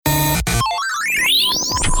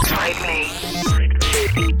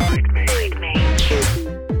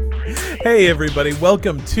Hey, everybody.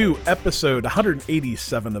 Welcome to episode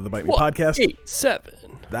 187 of the Bite Me Podcast. 87.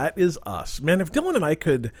 That is us. Man, if Dylan and I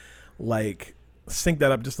could, sync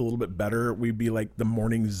that up just a little bit better, we'd be like the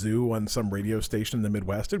morning zoo on some radio station in the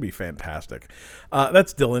Midwest. It'd be fantastic.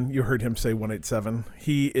 That's Dylan. You heard him say 187.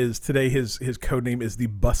 He is, today, his code name is the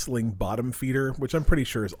Bustling Bottom Feeder, which I'm pretty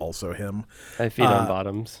sure is also him. I feed on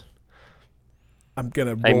bottoms. I'm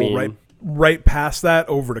going to roll right past that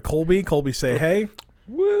over to Colby. Colby, say hey.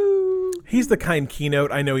 Woo! He's the kind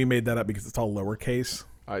keynote. I know he made that up because it's all lowercase.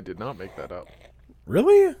 I did not make that up.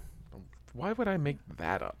 Really? Why would I make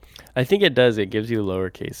that up? I think it does. It gives you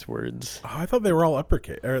lowercase words. Oh, I thought they were all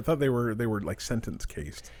uppercase. Or I thought they were like sentence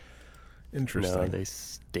cased. Interesting. No, they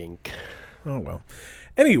stink. Oh, well.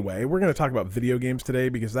 Anyway, we're going to talk about video games today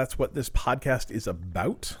because that's what this podcast is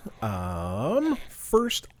about.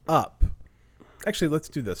 First up. Actually, let's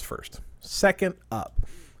do this first. Second up.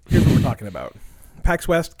 Here's what we're talking about. PAX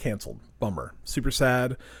West canceled. Bummer. Super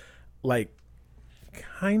sad.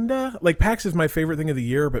 Kinda. PAX is my favorite thing of the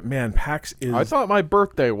year, but man, PAX is... I thought my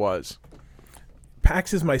birthday was.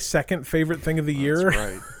 PAX is my second favorite thing of the year. That's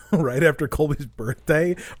right. Right after Colby's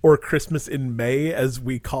birthday, or Christmas in May, as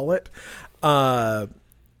we call it. No,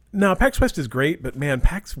 PAX West is great, but man,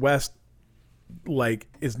 PAX West,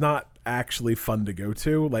 is not actually fun to go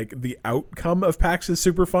to. The outcome of PAX is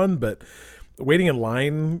super fun, but waiting in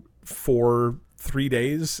line for 3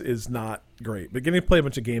 days is not great, but getting to play a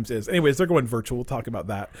bunch of games is. Anyways, they're going virtual. We'll talk about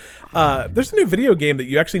that. There's a new video game that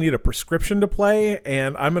you actually need a prescription to play,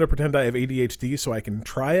 and I'm going to pretend I have ADHD so I can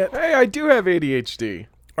try it. Hey, I do have ADHD.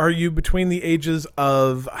 Are you between the ages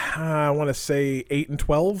of, I want to say, 8 and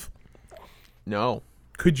 12? No.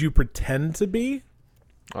 Could you pretend to be?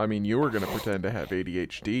 I mean, you were going to pretend to have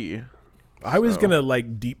ADHD. I was going to,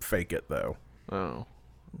 deep fake it, though. Oh.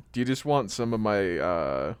 Do you just want some of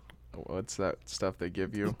my, what's that stuff they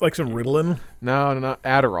give you? Like some Ritalin? No, not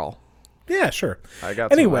Adderall. Yeah, sure. I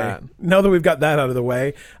got Anyway, some of that. now that we've got that out of the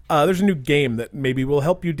way, there's a new game that maybe will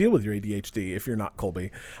help you deal with your ADHD if you're not Colby,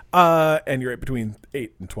 and you're between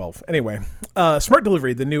 8 and 12. Anyway, Smart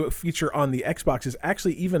Delivery, the new feature on the Xbox, is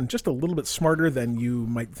actually even just a little bit smarter than you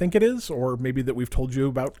might think it is, or maybe that we've told you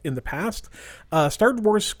about in the past. Star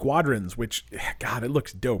Wars Squadrons, which, God, it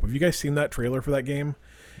looks dope. Have you guys seen that trailer for that game?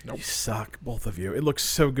 Nope. You suck, both of you. It looks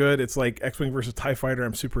so good. It's like X-Wing versus TIE Fighter.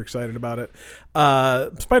 I'm super excited about it.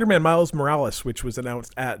 Spider-Man Miles Morales, which was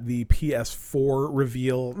announced at the PS4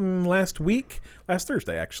 reveal last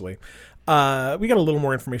Thursday, actually. We got a little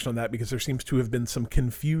more information on that because there seems to have been some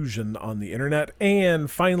confusion on the internet. And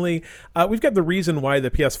finally, we've got the reason why the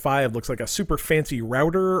PS5 looks like a super fancy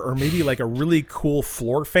router or maybe like a really cool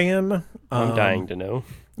floor fan. I'm dying to know.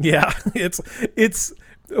 Yeah, it's.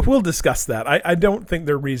 We'll discuss that. I don't think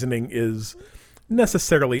their reasoning is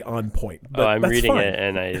necessarily on point. But I'm that's reading fine. it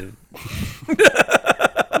and I...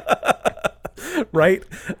 Right?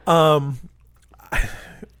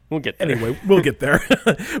 We'll get there. Anyway, we'll get there.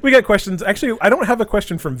 We got questions. Actually, I don't have a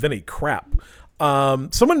question from Vinny. Crap.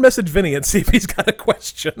 Someone message Vinny and see if he's got a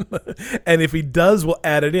question. And if he does, we'll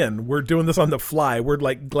add it in. We're doing this on the fly. We're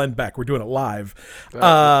like Glenn Beck. We're doing it live.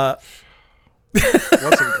 Wasn't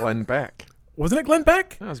Glenn Beck. Wasn't it Glenn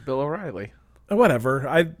Beck? That was Bill O'Reilly. Whatever.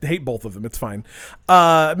 I hate both of them. It's fine.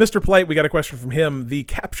 Mr. Polite, we got a question from him. The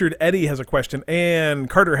Captured Eddie has a question, and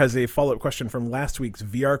Carter has a follow-up question from last week's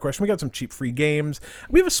VR question. We got some cheap free games.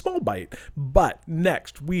 We have a small bite, but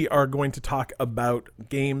next we are going to talk about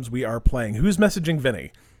games we are playing. Who's messaging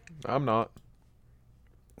Vinny? I'm not.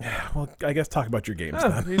 Well, I guess talk about your games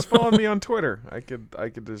then. He's following me on Twitter. I could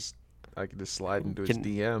just slide into his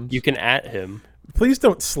DMs. You can at him. Please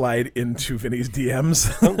don't slide into Vinny's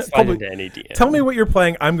DMs. Don't slide into any DM. Tell me what you're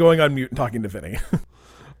playing. I'm going on mute and talking to Vinny.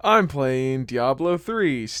 I'm playing Diablo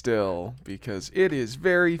 3 still because it is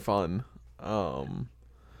very fun. I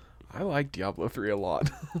like Diablo 3 a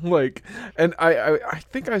lot. And I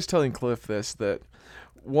think I was telling Cliff this, that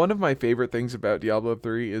one of my favorite things about Diablo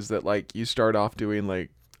 3 is that you start off doing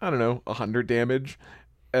 100 damage.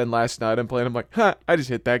 And last night I'm playing, I'm like, I just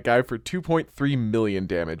hit that guy for 2.3 million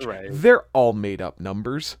damage. Right. They're all made up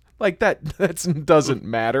numbers. That doesn't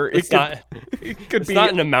matter. It's not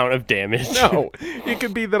an amount of damage. No, it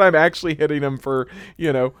could be that I'm actually hitting him for,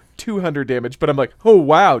 200 damage. But I'm like, oh,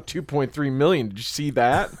 wow, 2.3 million. Did you see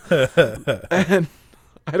that? And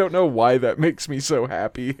I don't know why that makes me so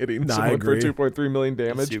happy hitting someone for 2.3 million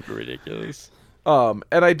damage. It's super ridiculous. And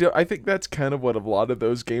I think that's kind of what a lot of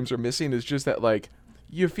those games are missing, is just that,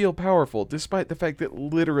 you feel powerful, despite the fact that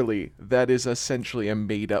literally that is essentially a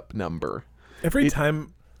made-up number. Every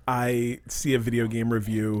time I see a video game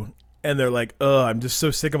review and they're like, I'm just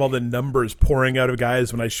so sick of all the numbers pouring out of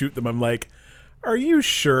guys when I shoot them, I'm like, Are you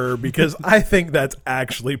sure? Because I think that's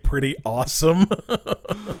actually pretty awesome.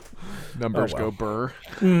 Numbers well. go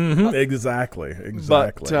burr. Exactly.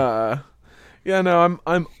 But yeah, no,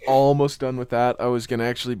 I'm almost done with that. I was gonna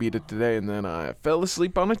actually beat it today, and then I fell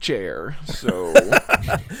asleep on a chair. So,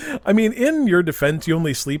 I mean, in your defense, you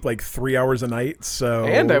only sleep like 3 hours a night. So,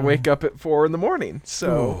 and I wake up at 4 a.m.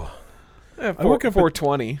 So, I woke up at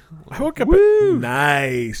 4:20. I woke up.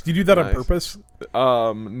 Nice. Do you do that on Nice. purpose?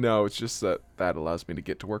 No, it's just that allows me to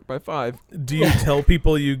get to work by 5. Do you tell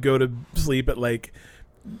people you go to sleep at like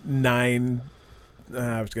 9?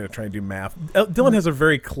 I was going to try and do math. Dylan has a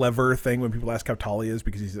very clever thing when people ask how tall he is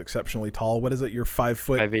because he's exceptionally tall. What is it? You're 5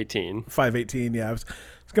 foot? 5'18". 5'18". Yeah, I was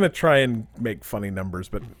going to try and make funny numbers,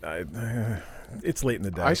 but it's late in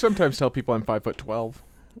the day. I sometimes tell people I'm 5'12".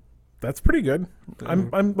 That's pretty good.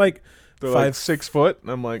 I'm like They're 5 like 6 foot, and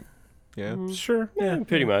I'm like, yeah. Sure. Yeah,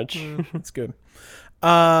 pretty much. It's good.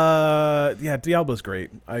 Yeah, Diablo's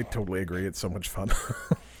great. I totally agree. It's so much fun.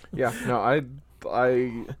 Yeah, no, I.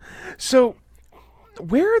 So,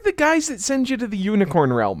 where are the guys that send you to the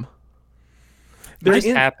unicorn realm? It just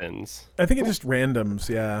happens. I think it just randoms.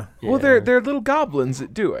 Yeah. Well, they're little goblins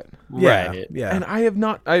that do it. Right. Yeah. And I have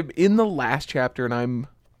not. I'm in the last chapter, and I'm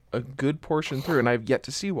a good portion through, and I've yet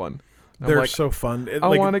to see one. They're like, so fun. I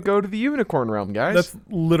want to go to the unicorn realm, guys. That's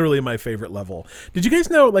literally my favorite level. Did you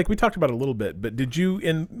guys know? Like we talked about it a little bit, but did you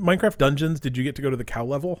in Minecraft Dungeons? Did you get to go to the cow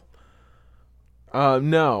level?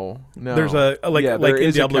 No. There's a like Yeah, like there in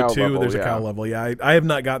is a Diablo cow 2. level, There's a yeah. cow level. Yeah, I have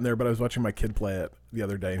not gotten there, but I was watching my kid play it the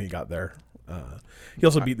other day, and he got there. He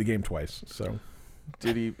also beat the game twice. So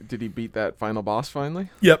Did he beat that final boss finally?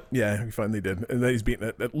 yep, yeah, he finally did, and then he's beaten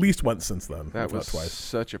it at least once since then. That if not was twice.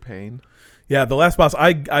 such a pain. Yeah, the last boss,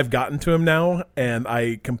 I've gotten to him now, and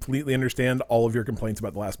I completely understand all of your complaints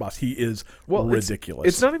about the last boss. He is ridiculous.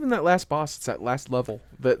 It's not even that last boss; it's that last level.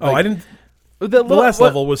 I didn't. The last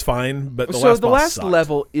level was fine, but the last boss sucked.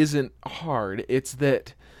 level isn't hard. It's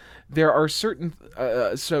that there are certain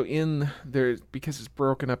so in there because it's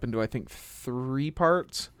broken up into I think 3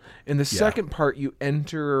 parts. In the second part, you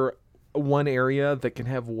enter one area that can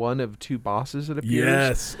have one of 2 bosses that appears.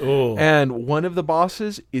 Yes. Oh. And one of the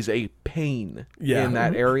bosses is a pain in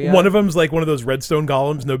that area. One of them's like one of those redstone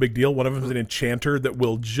golems, no big deal. One of them's an enchanter that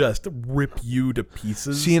will just rip you to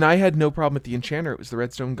pieces. See, and I had no problem with the enchanter. It was the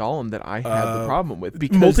redstone golem that I had the problem with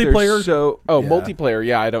because multiplayer. Multiplayer.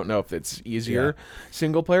 Yeah, I don't know if it's easier. Yeah.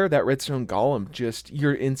 Single player, that redstone golem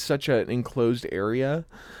you're in such an enclosed area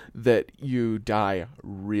that you die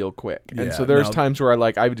real quick. And so there's times where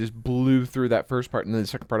I just blew through that first part, and then the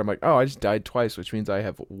second part I'm like, oh, I just died twice, which means I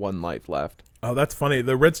have 1 life left. Oh, that's funny.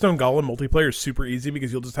 The redstone golem multiplayer is super easy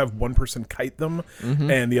because you'll just have one person kite them,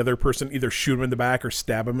 and the other person either shoot them in the back or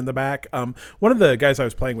stab them in the back. One of the guys I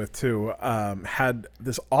was playing with too had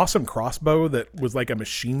this awesome crossbow that was like a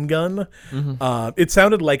machine gun. It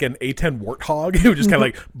sounded like an A10 Warthog. It was just kind of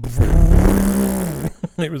like.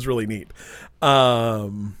 It was really neat.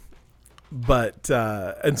 But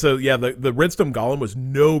and so yeah, the redstone golem was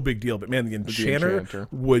no big deal, but man, the enchanter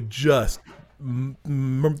would just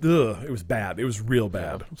it was bad. It was real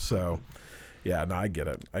bad. So yeah, no, I get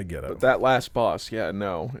it. But that last boss,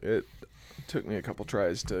 it took me a couple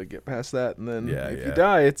tries to get past that, and then if you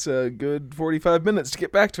die, it's a good 45 minutes to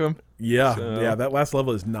get back to him. Yeah, that last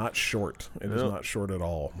level is not short. It is not short at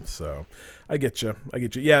all. So I get you.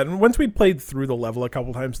 Yeah, and once we played through the level a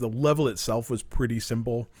couple times, the level itself was pretty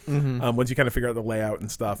simple. Once you kind of figure out the layout and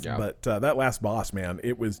stuff. Yeah. But that last boss, man,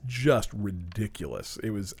 it was just ridiculous. It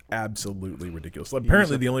was absolutely ridiculous.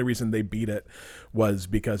 Apparently, the only reason they beat it was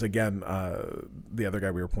because, again, the other guy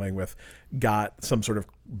we were playing with got some sort of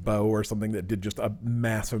bow or something that did just a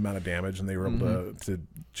massive amount of damage, and they were able to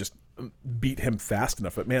just beat him fast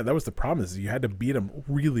enough. But man, that was the problem, is you had to beat him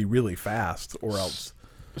really, really fast or else.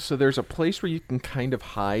 So there's a place where you can kind of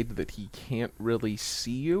hide that he can't really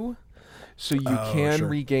see you. So you can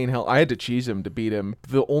regain health. I had to cheese him to beat him.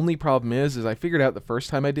 The only problem is I figured out the first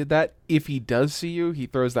time I did that, if he does see you, he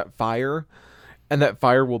throws that fire, and that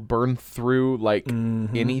fire will burn through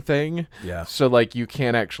anything. Yeah. So you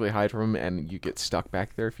can't actually hide from him, and you get stuck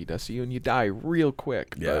back there if he does see you, and you die real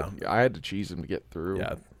quick. Yeah. But I had to cheese him to get through.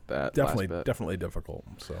 Yeah. That definitely difficult.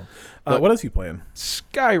 So, what else are you playing?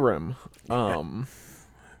 Skyrim.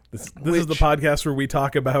 This is the podcast where we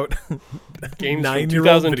talk about games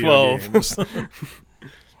 9-year-old from 2012.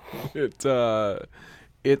 Video games.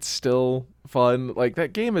 It's still fun.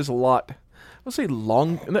 That game is a lot. I'll say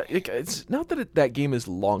long. It's not that that game is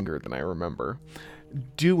longer than I remember.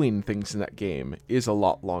 Doing things in that game is a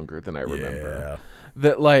lot longer than I remember.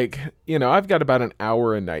 Yeah. That I've got about an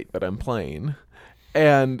hour a night that I'm playing.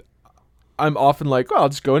 And I'm often like, well, I'll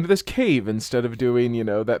just go into this cave instead of doing,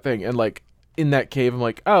 that thing. And like in that cave, I'm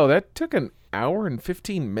like, oh, that took an hour and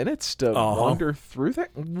 15 minutes to wander through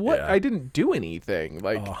that. What? Yeah. I didn't do anything.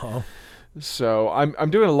 Like, so I'm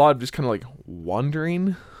doing a lot of just kind of like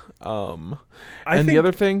wandering. And the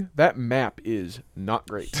other thing, that map is not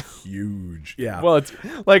great. Huge. Yeah. Well, it's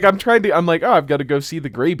like I'm like, oh, I've got to go see the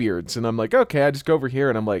Greybeards, and I'm like, okay, I just go over here,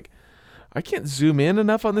 and I'm like, I can't zoom in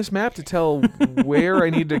enough on this map to tell where I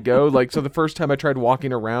need to go. Like, so the first time I tried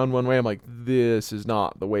walking around one way, I'm like, this is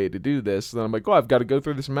not the way to do this. And then I'm like, oh, I've got to go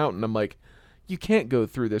through this mountain. I'm like, you can't go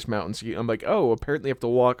through this mountain. So I'm like, oh, apparently I have to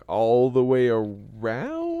walk all the way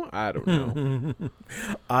around? I don't know.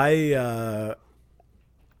 I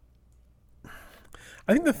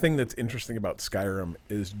think the thing that's interesting about Skyrim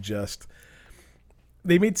is just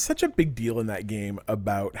they made such a big deal in that game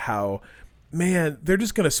about how, man, they're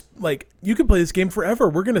just going to, like, you can play this game forever.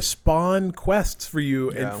 We're going to spawn quests for you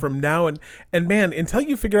and from now and man, until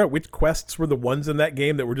you figure out which quests were the ones in that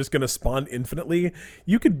game that were just going to spawn infinitely,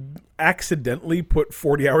 you could accidentally put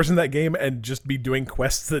 40 hours in that game and just be doing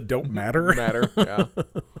quests that don't matter. Yeah.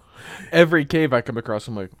 Every cave I come across,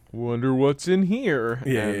 I'm like, wonder what's in here.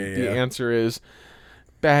 The answer is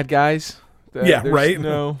bad guys. Right?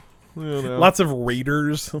 No. Lots of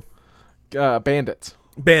raiders. Bandits.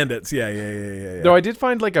 Bandits, yeah. Though I did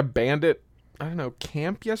find like a bandit, I don't know,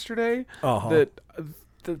 camp yesterday that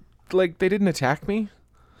like they didn't attack me.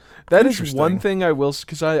 That is one thing I will,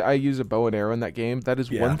 because I use a bow and arrow in that game. That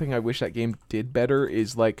is one thing I wish that game did better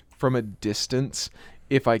is like from a distance,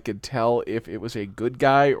 if I could tell if it was a good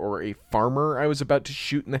guy or a farmer I was about to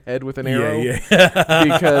shoot in the head with an arrow.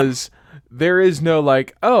 Because there is no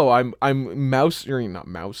like, oh, I'm mouse, or not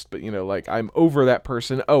moused, but like I'm over that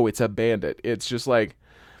person. Oh, it's a bandit. It's just like,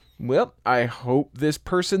 well, I hope this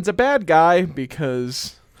person's a bad guy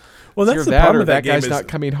because that's the problem with that game guy's not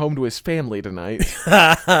coming home to his family tonight.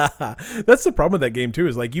 That's the problem with that game too,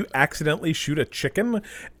 is like you accidentally shoot a chicken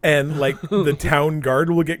and like the town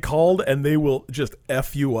guard will get called and they will just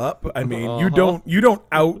F you up. I mean, you don't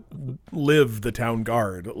outlive the town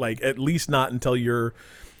guard, like at least not until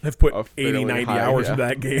have put 80, 90 hours into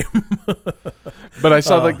that game. But I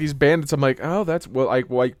saw like these bandits. I'm like, oh, that's I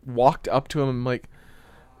walked up to him. I'm like,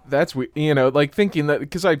 that's like thinking that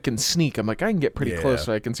because I can sneak. I'm like, I can get pretty close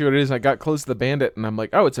so I can see what it is. And I got close to the bandit and I'm like,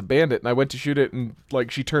 oh, it's a bandit. And I went to shoot it and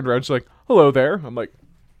like she turned around. She's like, hello there. I'm like,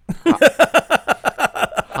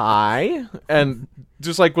 hi. And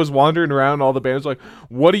just like was wandering around. All the bandits like,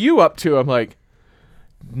 what are you up to? I'm like,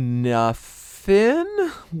 nothing.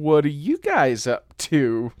 What are you guys up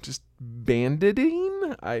to? Just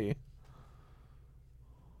banditing?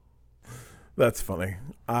 That's funny.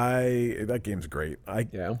 That game's great. I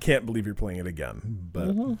can't believe you're playing it again,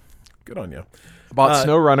 but good on you. Bought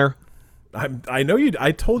SnowRunner. I know you.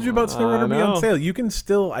 I told you about SnowRunner being on sale. You can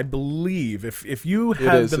still, I believe, if you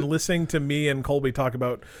have been listening to me and Colby talk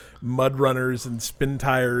about mud runners and spin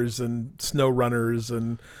tires and snow runners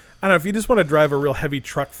and I don't know, if you just want to drive a real heavy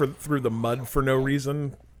truck through the mud for no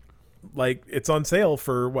reason, like it's on sale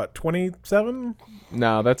for what, 27?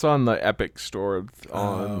 No, that's on the Epic store.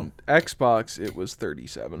 On Xbox, it was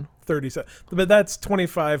 37. 37, but that's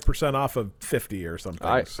 25% off of 50 or something.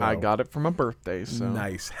 I got it for my birthday. So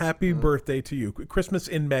nice, happy birthday to you! Christmas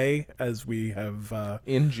in May, as we have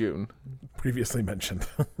in June previously mentioned.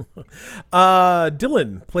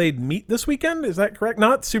 Dylan played Meat this weekend. Is that correct?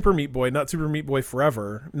 Not Super Meat Boy, not Super Meat Boy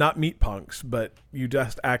Forever, not Meat Punks, but you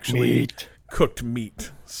just actually cooked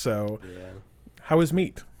meat. So, how was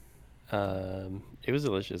Meat? It was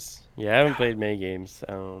delicious. Yeah, I haven't played many games.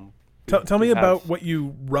 Tell me about what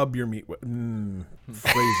you rub your meat with.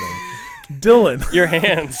 Phrasing. Dylan, your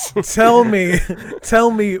hands. Tell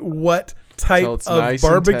me what type of nice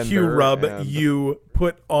barbecue rub you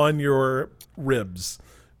put on your ribs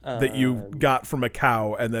that you got from a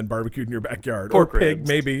cow and then barbecued in your backyard, or pig, ribs.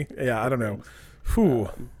 maybe. Yeah, I don't know. Whew.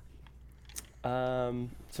 Some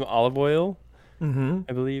olive oil.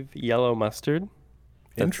 I believe yellow mustard.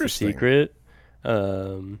 That's Interesting. The secret.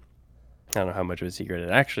 I don't know how much of a secret it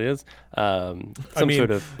actually is.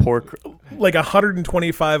 Sort of pork. Like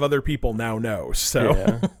 125 other people now know, so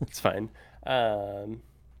yeah, it's fine.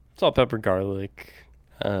 Salt, pepper, garlic.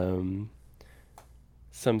 Some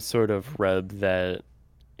sort of rub that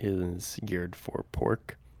is geared for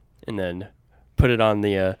pork, and then put it on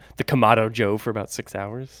the Kamado Joe for about 6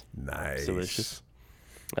 hours. Nice, it's delicious.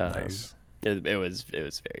 Nice. It was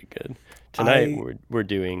very good. Tonight we're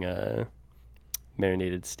doing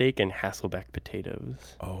marinated steak and Hasselback potatoes.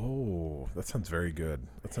 Oh, that sounds very good.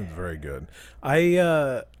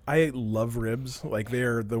 I love ribs. Like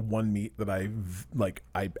they're the one meat that I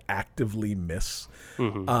actively miss.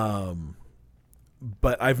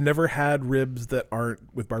 but I've never had ribs that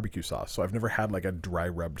aren't with barbecue sauce. So I've never had like a dry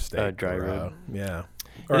rubbed steak. Dry or, rub. Yeah.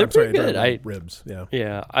 They're I'm sorry, pretty good. dry rubbed ribs. Yeah.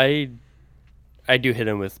 Yeah, I do hit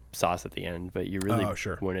them with sauce at the end, but you really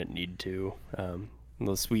Sure. wouldn't need to.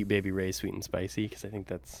 The Sweet Baby Ray sweet and spicy, because I think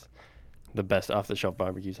that's the best off the shelf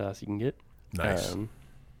barbecue sauce you can get. Nice.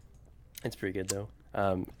 It's pretty good though.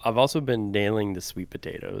 I've also been nailing the sweet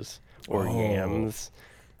potatoes or yams.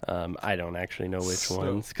 I don't actually know which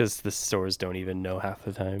ones, because the stores don't even know half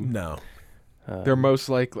the time. No. They're most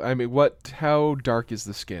likely. I mean, how dark is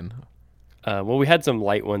the skin? Well, we had some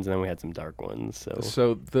light ones and then we had some dark ones.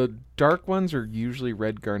 So the dark ones are usually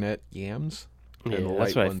red garnet yams, and the that's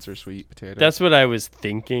light what ones are sweet potatoes. That's what I was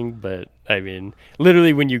thinking, but I mean,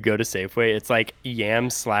 literally when you go to Safeway, it's like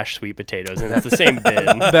yams / sweet potatoes, and it's the same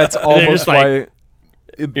bin. That's almost just like,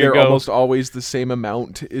 why they're go. almost always the same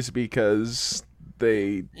amount, is because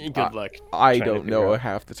they. Good luck. I trying to don't figure know out.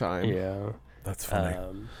 half the time. Yeah. That's funny.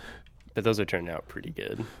 But those are turning out pretty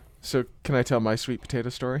good. So can I tell my sweet potato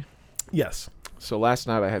story? Yes. So last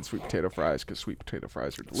night I had sweet potato fries, because sweet potato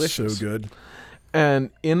fries are delicious. So good. And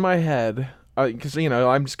in my head, because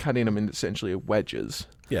I'm just cutting them into essentially wedges.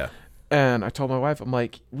 Yeah. And I told my wife, I'm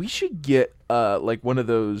like, we should get like one of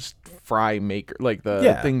those fry maker, like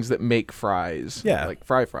the things that make fries. Yeah. Like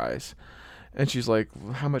fries. And she's like,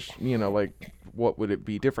 how much, like what would it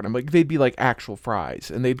be different? I'm like, they'd be like actual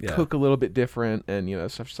fries, and they'd cook a little bit different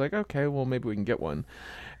and, stuff. She's like, okay, well, maybe we can get one.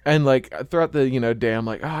 And like throughout the, day, I'm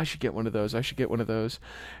like, I should get one of those.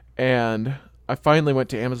 And I finally went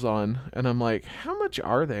to Amazon and I'm like, how much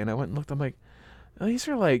are they? And I went and looked, I'm like, these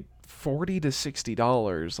are like $40 to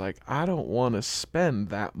 $60. Like, I don't want to spend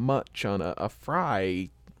that much on a fry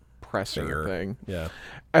presser thing. Yeah.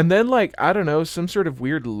 And then, like, I don't know, some sort of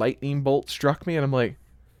weird lightning bolt struck me, and I'm like,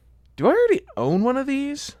 do I already own one of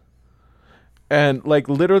these? And, like,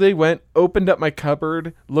 literally opened up my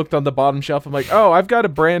cupboard, looked on the bottom shelf. I'm like, oh, I've got a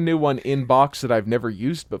brand new one in box that I've never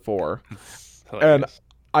used before. And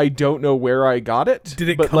I don't know where I got it. Did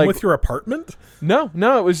it come with your apartment? No,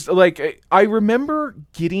 it was like, I remember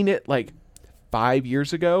getting it like 5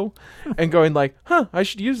 years ago and going like, I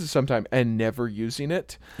should use this sometime, and never using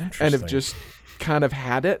it, and have just kind of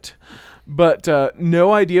had it. But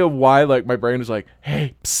no idea why, like, my brain was like,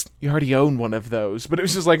 hey, psst, you already own one of those. But it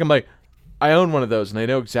was just like, I'm like, I own one of those and I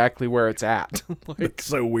know exactly where it's at. Like, That's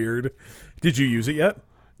so weird. Did you use it yet?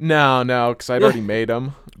 No, because I'd already made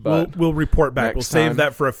them. But we'll report back. next We'll save time.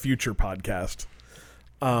 that for a future podcast.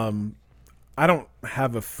 I don't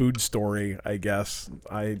have a food story, I guess.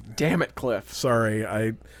 Damn it, Cliff. Sorry,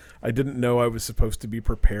 I didn't know I was supposed to be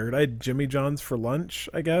prepared. I had Jimmy John's for lunch,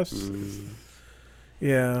 I guess.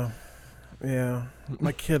 Yeah.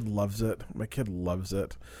 My kid loves it.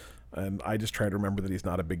 And I just try to remember that he's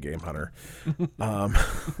not a big game hunter. And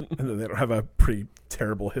that they don't have a pretty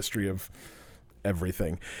terrible history of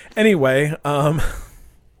everything. Anyway,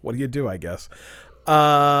 what do you do, I guess?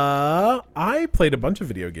 I played a bunch of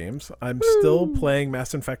video games. I'm still playing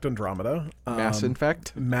Mass Effect Andromeda. Mass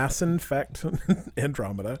Effect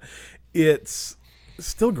Andromeda. It's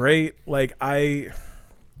still great. Like, I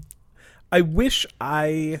wish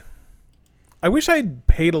I'd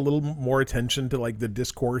paid a little more attention to, like, the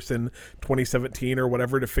discourse in 2017 or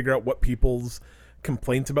whatever to figure out what people's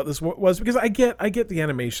complaints about this was, because I get the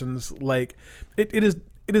animations. Like, it is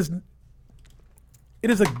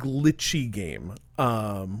a glitchy game.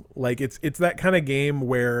 Like, it's that kind of game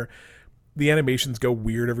where the animations go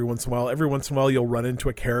weird every once in a while. Every once in a while you'll run into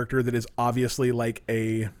a character that is obviously like,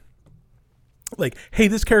 hey,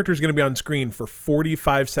 this character is going to be on screen for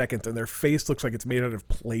 45 seconds and their face looks like it's made out of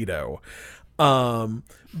Play-Doh.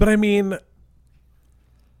 But I mean,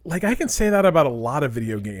 like, I can say that about a lot of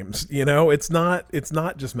video games, it's not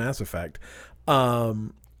just Mass Effect.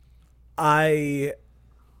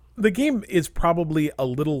 The game is probably a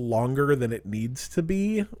little longer than it needs to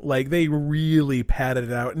be. Like, they really padded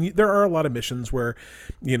it out. And there are a lot of missions where,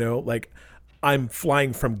 like, I'm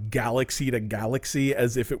flying from galaxy to galaxy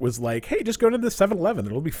as if it was like, hey, just go to the 7-Eleven.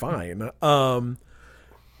 It'll be fine.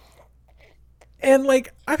 And,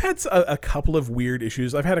 like, I've had a couple of weird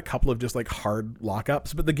issues. I've had a couple of just, like, hard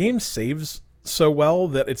lockups. But the game saves so well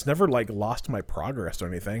that it's never, like, lost my progress or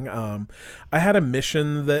anything. I had a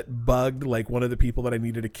mission that bugged. Like, one of the people that I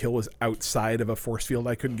needed to kill was outside of a force field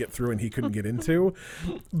I couldn't get through and he couldn't get into.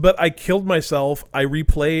 But I killed myself. I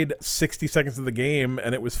replayed 60 seconds of the game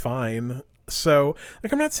and it was fine. So,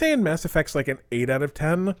 like, I'm not saying Mass Effect's like an 8 out of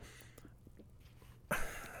 10.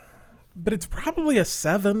 but it's probably a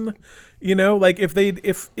 7. You know, like if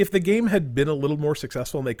the game had been a little more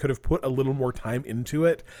successful and they could have put a little more time into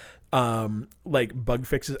it, like bug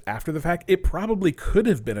fixes after the fact, it probably could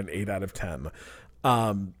have been an 8 out of 10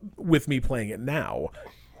 with me playing it now.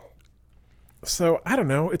 So I don't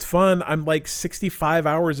know. It's fun. I'm like 65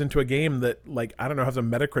 hours into a game that, like, I don't know, has a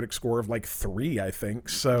Metacritic score of like 3, I think.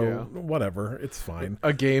 So whatever. It's fine.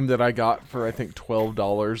 A game that I got for, I think,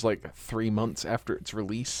 $12 like 3 months after its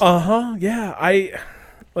release. Yeah.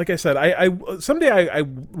 Like I said, I someday I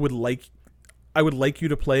would like you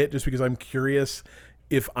to play it just because I'm curious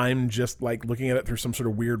if I'm just like looking at it through some sort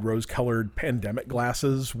of weird rose-colored pandemic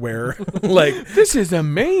glasses where like this is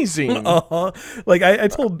amazing. Like I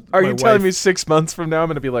told Are my you telling wife- me 6 months from now I'm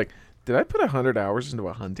going to be like, did I put 100 hours into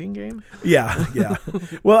a hunting game? Yeah.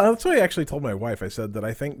 Well, that's what I actually told my wife. I said that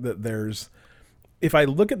I think that if I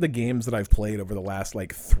look at the games that I've played over the last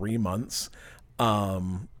like 3 months,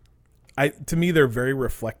 to me they're very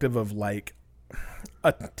reflective of like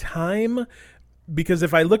a time. Because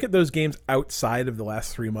if I look at those games outside of the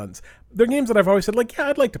last 3 months, they're games that I've always said, like, yeah,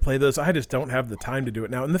 I'd like to play those. I just don't have the time to do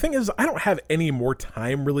it now. And the thing is, I don't have any more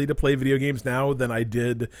time really to play video games now than I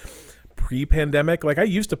did pre-pandemic. Like, I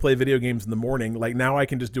used to play video games in the morning. Like, now I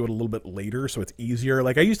can just do it a little bit later, so it's easier.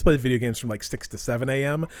 Like, I used to play video games from like 6 to 7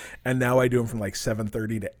 a.m., and now I do them from like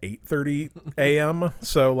 7:30 to 8:30 a.m.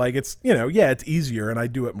 So, like, it's, you know, yeah, it's easier, and I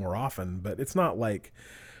do it more often. But it's not like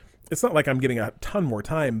I'm getting a ton more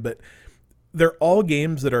time, but they're all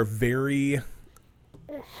games that are very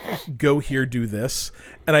go here, do this.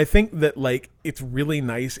 And I think that like it's really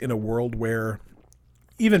nice in a world where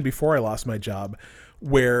even before I lost my job,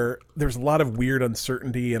 where there's a lot of weird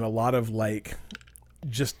uncertainty and a lot of like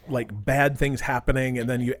just like bad things happening, and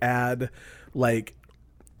then you add like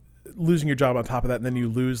losing your job on top of that, and then you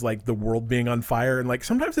lose like the world being on fire. And like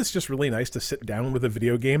sometimes it's just really nice to sit down with a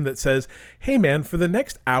video game that says, hey man, for the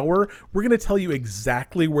next hour we're going to tell you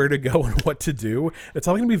exactly where to go and what to do. It's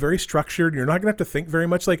all going to be very structured. You're not going to have to think very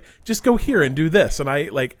much. Like, just go here and do this. And I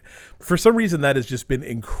like, for some reason, that has just been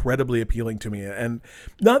incredibly appealing to me. And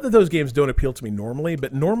not that those games don't appeal to me normally,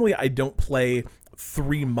 but normally I don't play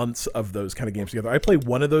 3 months of those kind of games together. I play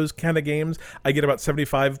one of those kind of games, I get about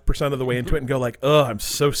 75% of the way into it and go like, oh, I'm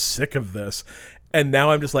so sick of this. And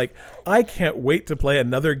now I'm just like, I can't wait to play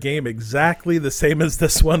another game exactly the same as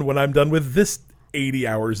this one when I'm done with this 80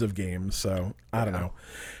 hours of games. So I don't know.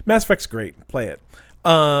 Mass Effect's great. Play it.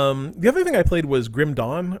 The other thing I played was Grim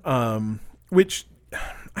Dawn, which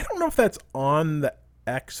I don't know if that's on the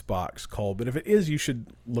Xbox, Cole, but if it is, you should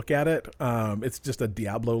look at it. It's just a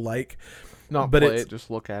Diablo-like. Not but play it,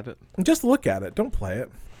 just look at it. Just look at it. Don't play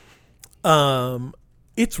it.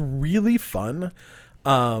 It's really fun.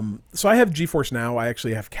 So I have GeForce Now. I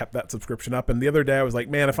actually have kept that subscription up. And the other day I was like,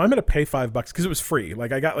 man, if I'm going to pay $5, because it was free,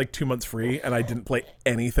 like I got like 2 months free and I didn't play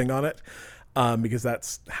anything on it, because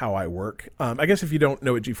that's how I work. I guess if you don't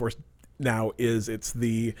know what GeForce Now is, it's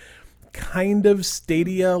the kind of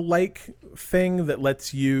Stadia-like thing that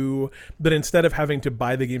lets you, but instead of having to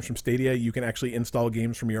buy the games from Stadia, you can actually install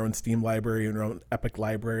games from your own Steam library and your own Epic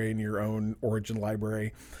library and your own Origin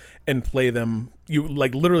library and play them. You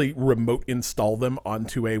like literally remote install them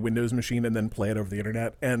onto a Windows machine and then play it over the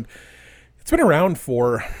internet. And it's been around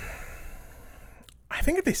for, I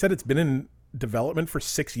think they said it's been in development for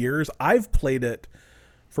 6 years. I've played it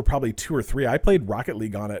for probably 2 or 3. I played Rocket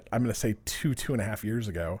League on it, I'm going to say 2.5 years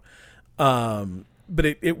ago. But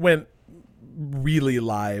it went really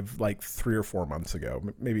live like 3 or 4 months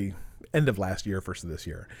ago, maybe end of last year, first of this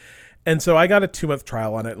year. And so I got a 2-month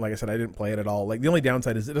trial on it. And like I said, I didn't play it at all. Like the only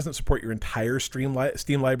downside is it doesn't support your entire Steam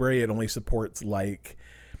library. It only supports like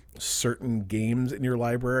certain games in your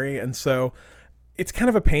library. And so it's kind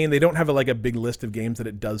of a pain. They don't have a big list of games that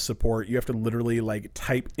it does support. You have to literally like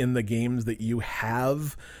type in the games that you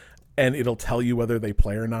have and it'll tell you whether they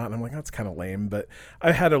play or not. And I'm like, that's kind of lame. But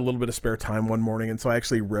I had a little bit of spare time one morning, and so I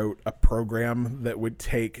actually wrote a program that would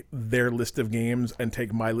take their list of games and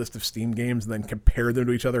take my list of Steam games and then compare them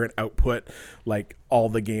to each other and output like all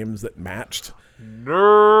the games that matched.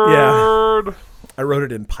 Nerd! Yeah. I wrote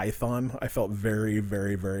it in Python. I felt very,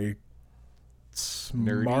 very, very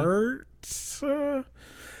smart. No,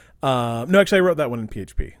 actually, I wrote that one in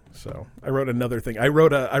PHP. So I wrote another thing. I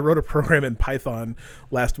wrote a program in Python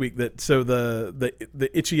last week so the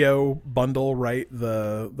itch.io bundle, right?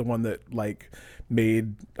 The one that like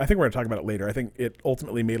made, I think we're gonna talk about it later. I think it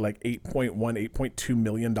ultimately made like $8.2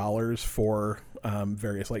 million for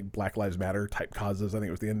various like Black Lives Matter type causes. I think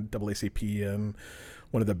it was the NAACP and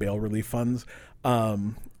one of the bail relief funds.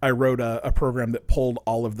 I wrote a program that pulled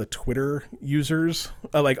all of the Twitter users,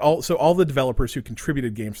 so all the developers who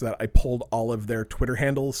contributed games to that. I pulled all of their Twitter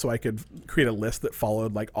handles so I could create a list that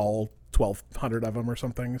followed like all 1,200 of them or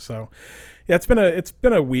something. So yeah, it's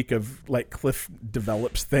been a week of like Cliff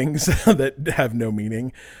develops things that have no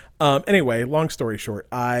meaning. Anyway, long story short,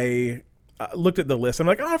 I looked at the list. I'm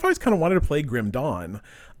like, oh, I've always kind of wanted to play Grim Dawn.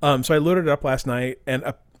 So I loaded it up last night, and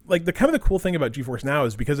like the kind of the cool thing about GeForce Now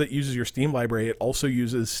is because it uses your Steam library, it also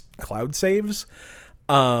uses cloud saves.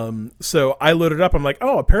 So I loaded up. I'm like,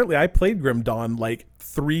 oh, apparently I played Grim Dawn like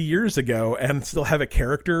 3 years ago and still have a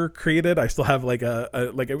character created. I still have like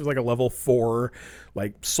it was like a level 4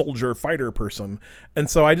 like soldier fighter person. And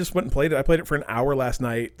so I just went and played it. I played it for an hour last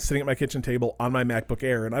night, sitting at my kitchen table on my MacBook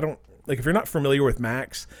Air. And I don't like, if you're not familiar with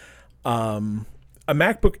Macs, a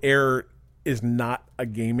MacBook Air is not a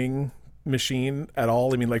gaming machine at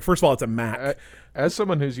all. I mean, like, first of all, it's a Mac. As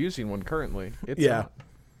someone who's using one currently, it's not.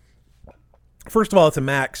 First of all, it's a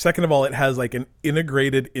Mac. Second of all, it has like an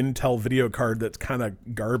integrated Intel video card that's kind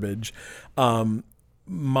of garbage.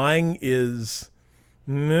 Mine is,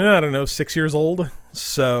 I don't know, 6 years old,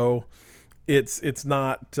 so it's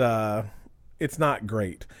not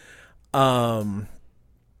great. But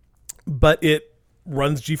it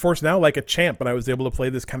runs GeForce Now like a champ, and I was able to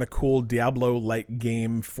play this kind of cool Diablo-like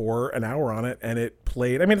game for an hour on it, and it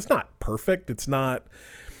played. I mean, it's not perfect. It's not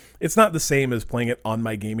the same as playing it on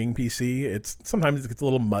my gaming PC. Sometimes it gets a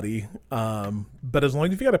little muddy, but as long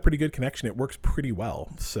as you've got a pretty good connection, it works pretty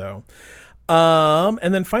well. So,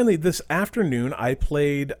 and then finally this afternoon, I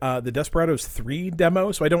played the Desperados 3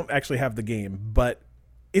 demo. So I don't actually have the game, but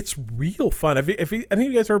it's real fun. Have any of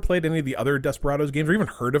you guys ever played any of the other Desperados games or even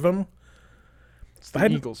heard of them? It's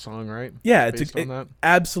the Eagles song, right? Yeah, it's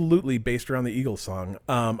absolutely based around the Eagles song.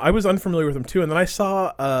 I was unfamiliar with them too, and then I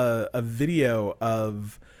saw a video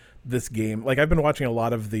of this game. Like, I've been watching a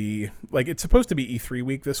lot of it's supposed to be E3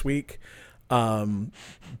 week this week, but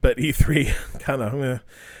E3 kind of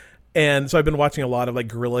and so I've been watching a lot of, like,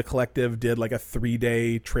 Guerrilla Collective did like a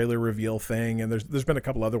 3-day trailer reveal thing, and there's been a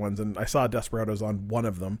couple other ones, and I saw Desperados on one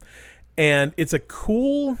of them, and it's a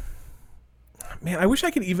cool. Man, I wish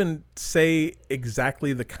I could even say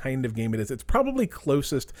exactly the kind of game it is. It's probably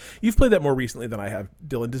closest. You've played that more recently than I have,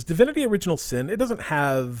 Dylan. Does Divinity Original Sin? It doesn't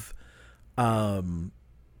have,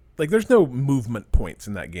 there's no movement points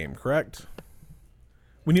in that game, correct?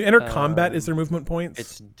 When you enter combat, is there movement points?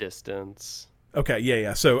 It's distance. Okay,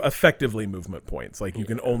 yeah. So effectively movement points. Like, you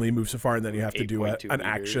can only move so far, and then you have to do an meters.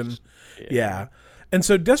 action. Yeah. And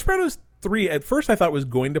so Desperados 3, at first I thought was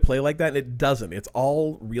going to play like that, and it doesn't. It's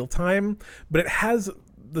all real time, but it has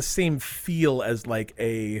the same feel as like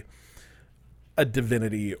a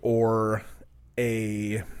Divinity or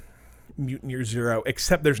a Mutant Year Zero,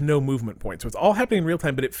 except there's no movement point. So it's all happening in real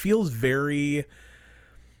time, but it feels very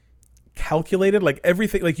calculated. Like,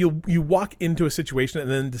 everything, like you walk into a situation and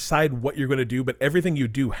then decide what you're going to do, but everything you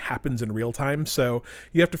do happens in real time. So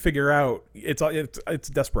you have to figure out, it's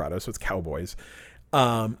Desperado, so it's cowboys.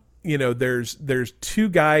 There's two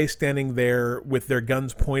guys standing there with their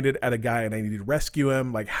guns pointed at a guy, and I need to rescue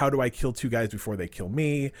him. Like, how do I kill two guys before they kill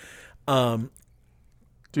me? Do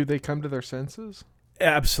they come to their senses?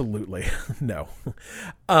 Absolutely. No.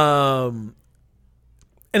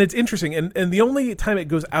 And it's interesting. And the only time it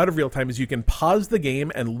goes out of real time is you can pause the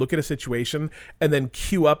game and look at a situation and then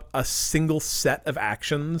queue up a single set of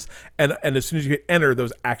actions. And as soon as you hit enter,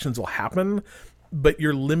 those actions will happen. But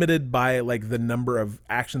you're limited by like the number of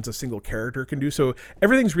actions a single character can do. So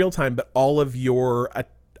everything's real time, but all of your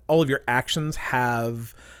actions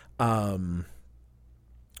have cooldown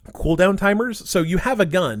timers. So you have a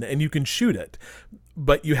gun and you can shoot it,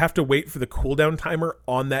 but you have to wait for the cooldown timer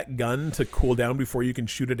on that gun to cool down before you can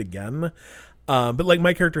shoot it again. But like,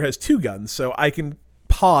 my character has two guns, so I can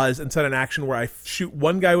pause and set an action where I shoot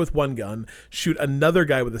one guy with one gun, shoot another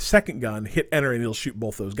guy with a second gun, hit enter, and it'll shoot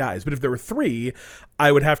both those guys. But if there were three,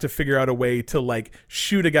 I would have to figure out a way to like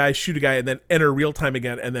shoot a guy, and then enter real time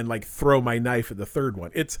again, and then like throw my knife at the third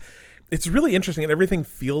one. It's really interesting, and everything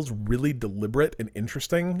feels really deliberate and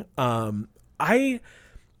interesting. Like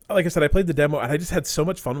I said, I played the demo and I just had so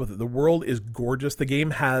much fun with it. The world is gorgeous. The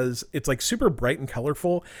game it's like super bright and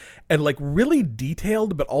colorful and like really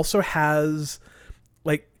detailed, but also has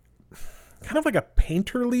like kind of like a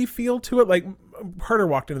painterly feel to it. Like, Carter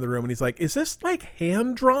walked into the room and he's like, "Is this like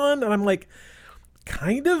hand drawn?" And I'm like,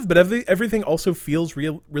 kind of, but everything also feels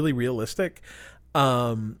really realistic.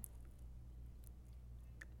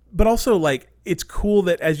 But also, like, it's cool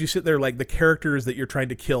that as you sit there, like, the characters that you're trying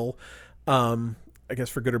to kill, I guess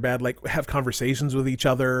for good or bad, like have conversations with each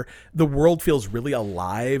other. The world feels really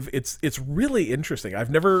alive. It's really interesting. I've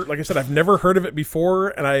never, like I said, I've never heard of it before,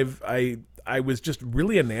 and I was just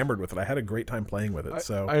really enamored with it. I had a great time playing with it.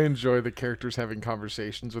 So I enjoy the characters having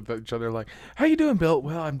conversations with each other, like, "How you doing, Bill?"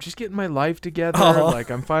 "Well, I'm just getting my life together. Like,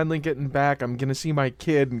 I'm finally getting back. I'm gonna see my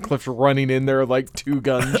kid." And Cliff's running in there like 2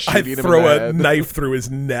 guns, I shooting him throw in the a head. knife through his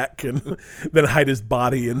neck and then hide his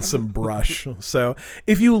body in some brush. So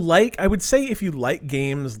I would say if you like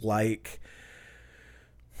games like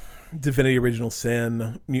Divinity Original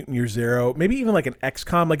Sin, Mutant Year Zero, maybe even like an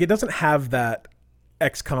XCOM, like it doesn't have that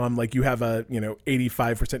XCOM, like you have a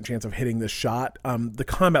 85% chance of hitting this shot. The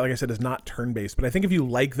combat, like I said, is not turn-based, but I think if you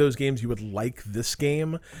like those games, you would like this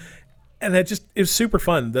game. And that just is super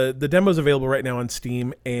fun. The demo's available right now on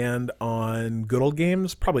Steam and on Good Old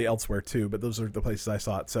Games, probably elsewhere too, but those are the places I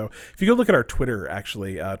saw it. So if you go look at our Twitter,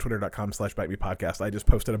 actually, twitter.com/BiteMePodcast, I just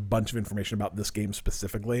posted a bunch of information about this game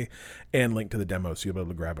specifically and linked to the demo, so you'll be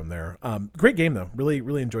able to grab them there. Great game, though. Really,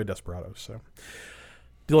 really enjoyed Desperados. So,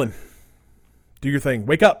 Dylan, do your thing.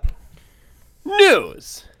 Wake up.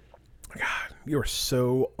 News. God, you are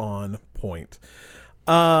so on point.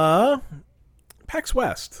 PAX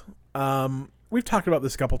West. We've talked about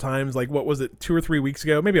this a couple times. Like, what was it, 2 or 3 weeks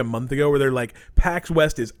ago, maybe a month ago, where they're like, PAX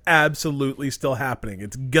West is absolutely still happening.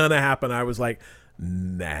 It's gonna happen. I was like,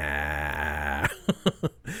 nah.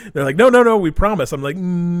 They're like, no, we promise. I'm like,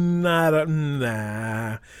 nah.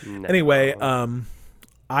 No. Anyway,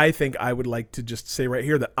 I think I would like to just say right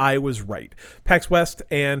here that I was right. PAX West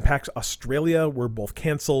and PAX Australia were both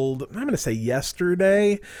canceled. I'm going to say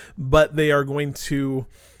yesterday, but they are going to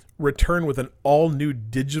return with an all-new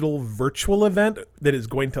digital virtual event that is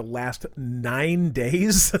going to last 9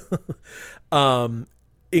 days.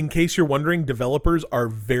 In case you're wondering, developers are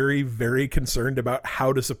very, very concerned about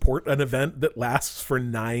how to support an event that lasts for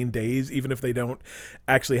 9 days, even if they don't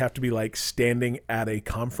actually have to be like standing at a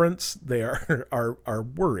conference. They are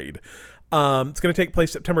worried. It's going to take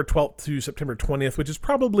place September 12th to September 20th, which is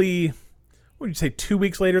probably, what would you say, 2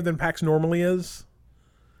 weeks later than PAX normally is?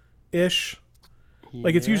 Ish.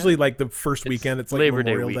 Like, it's usually like the first weekend. It's like Labor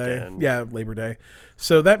Day Memorial Day. weekend. Yeah, Labor Day.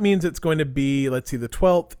 So that means it's going to be, let's see, the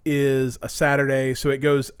 12th is a Saturday. So it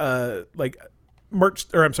goes like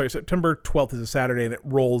September 12th is a Saturday, and it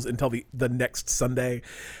rolls until the next Sunday.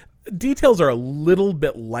 Details are a little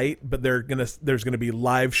bit light, but there's gonna be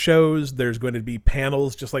live shows. There's going to be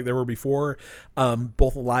panels, just like there were before,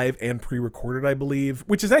 both live and pre-recorded, I believe,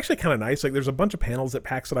 which is actually kind of nice. Like, there's a bunch of panels at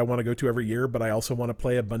PAX that I want to go to every year, but I also want to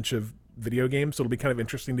play a bunch of video games, so it'll be kind of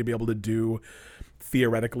interesting to be able to do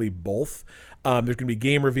theoretically both. There's going to be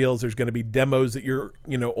game reveals. There's going to be demos that you're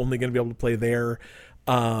only going to be able to play there.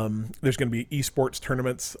 There's going to be esports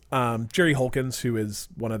tournaments. Jerry Holkins, who is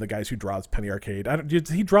one of the guys who draws Penny Arcade. Does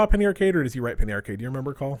he draw Penny Arcade, or does he write Penny Arcade? Do you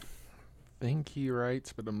remember, Cole? I think he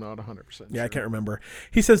writes, but I'm not 100% sure. Yeah, I can't remember.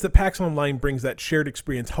 He says that PAX Online brings that shared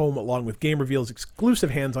experience home, along with game reveals, exclusive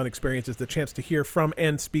hands-on experiences, the chance to hear from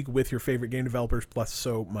and speak with your favorite game developers, plus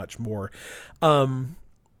so much more.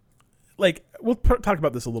 Like, we'll talk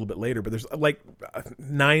about this a little bit later, but there's like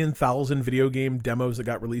 9,000 video game demos that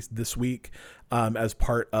got released this week as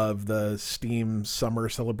part of the Steam Summer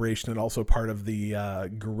Celebration, and also part of the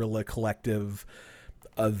Guerrilla Collective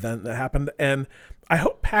event that happened. And I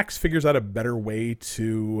hope PAX figures out a better way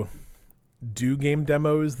to do game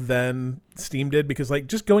demos than Steam did, because like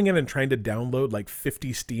just going in and trying to download like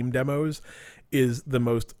 50 Steam demos is the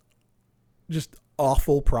most just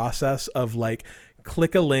awful process of like,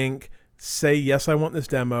 click a link, say, yes, I want this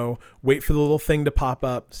demo, wait for the little thing to pop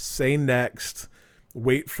up, say next,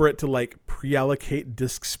 wait for it to like pre-allocate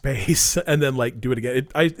disk space, and then like do it again.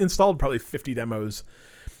 I installed probably 50 demos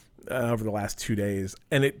over the last 2 days,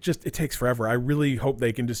 and it takes forever. I really hope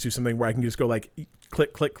they can just do something where I can just go like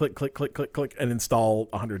click, click, click, click, click, click, click, and install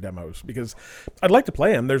 100 demos, because I'd like to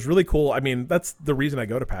play them. There's really cool. I mean, that's the reason I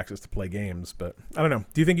go to PAX, is to play games, but I don't know.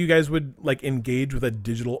 Do you think you guys would like engage with a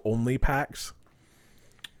digital only PAX?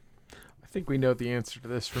 I think we know the answer to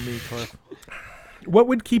this for me, Cliff. What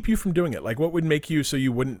would keep you from doing it? Like, what would make you so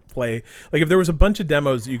you wouldn't play? Like, if there was a bunch of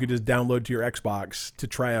demos that you could just download to your Xbox to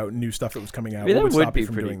try out new stuff that was coming out, I mean, what that would would stop be you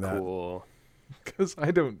from pretty doing that? cool. Because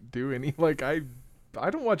I don't do any, like, I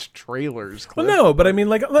don't watch trailers, Well, Cliff. no, but I mean,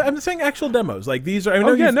 like, I'm saying actual demos. Like, these are. I know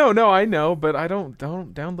Oh, yeah, no, I know, but I don't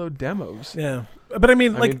download demos. Yeah, but I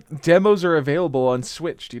mean, like, demos are available on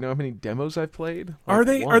Switch. Do you know how many demos I've played? are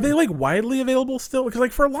Like, they like widely available still? Because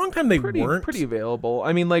like for a long time they weren't. pretty available.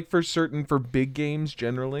 I mean, like for big games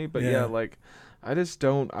generally, but yeah, like I just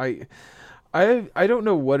don't. I don't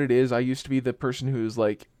know what it is. I used to be the person who's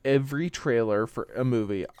like every trailer for a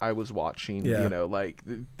movie I was watching. Yeah. You know, like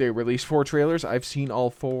they released 4 trailers. I've seen all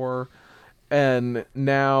 4, and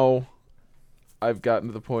now I've gotten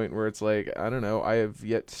to the point where it's like, I don't know. I have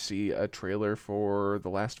yet to see a trailer for The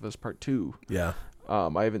Last of Us Part 2. Yeah.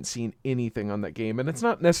 I haven't seen anything on that game, and it's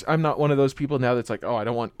not I'm not one of those people now that's like, oh, I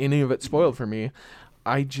don't want any of it spoiled for me.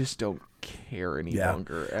 I just don't care any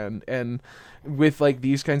longer. And with like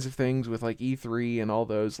these kinds of things, with like E3 and all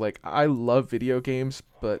those, like I love video games,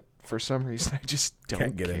 but for some reason I just don't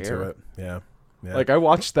Can't get care. into it. Yeah. Like I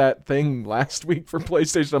watched that thing last week for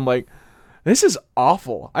PlayStation. I'm like, this is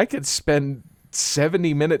awful. I could spend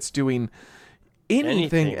 70 minutes doing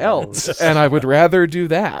anything else, and I would rather do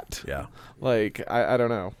that. Yeah. Like I don't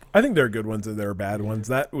know. I think there are good ones and there are bad ones.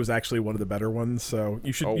 That was actually one of the better ones. So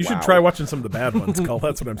you should Oh, you should wow. try watching some of the bad ones, Cole.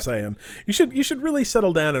 That's what I'm saying. You should really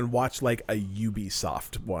settle down and watch like a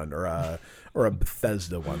Ubisoft one or a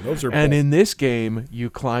Bethesda one. Those are And both- in this game, you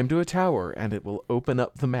climb to a tower, and it will open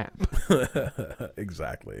up the map.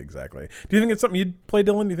 exactly. Do you think it's something you'd play,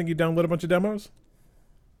 Dylan? Do you think you'd download a bunch of demos?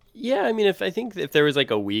 Yeah, I mean, I think if there was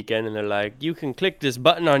like a weekend and they're like, you can click this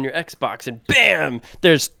button on your Xbox and bam,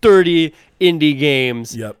 there's 30 indie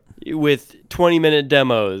games Yep. with 20-minute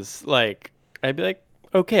demos. Like, I'd be like,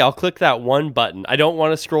 okay, I'll click that one button. I don't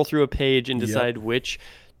want to scroll through a page and decide which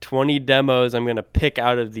 20 demos I'm going to pick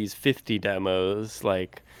out of these 50 demos.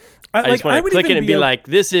 Like, I just want to click it and be like,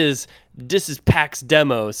 this is PAX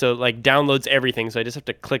demo. So like downloads everything. So I just have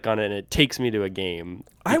to click on it and it takes me to a game.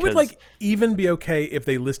 I would because- like even be okay if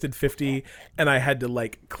they listed 50 and I had to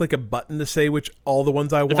like click a button to say which all the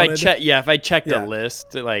ones I wanted. if I checked Yeah. a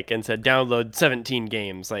list like and said download 17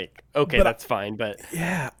 games, like okay, But that's fine. But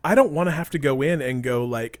Yeah, I don't want to have to go in and go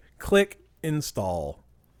like click install.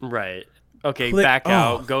 right, okay, Click- back oh.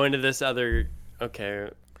 out, go into this other. Okay,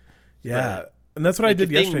 Yeah, Right. and that's what I Like, did if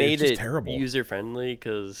they yesterday. made It's just it terrible. user friendly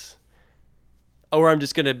because. Or I'm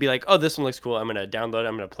just gonna be like, oh, this one looks cool. I'm gonna download it.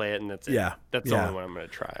 I'm gonna play it, and that's it. Yeah, That's the yeah. only one I'm gonna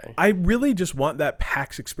try. I really just want that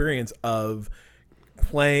PAX experience of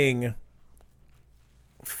playing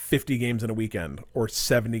 50 games in a weekend or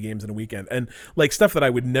 70 games in a weekend, and like stuff that I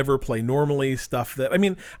would never play normally. Stuff that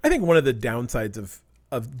I think one of the downsides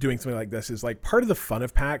of doing something like this is like part of the fun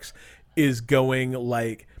of PAX is going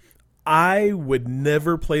like, I would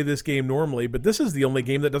never play this game normally, but this is the only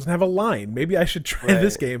game that doesn't have a line. Maybe I should try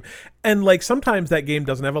this game. And like sometimes that game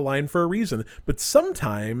doesn't have a line for a reason, but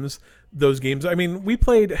sometimes those games,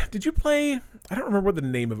 did you play, I don't remember what the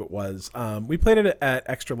name of it was. We played it at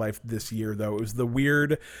Extra Life this year though. It was the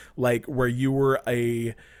weird, like where you were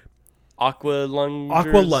a Aqua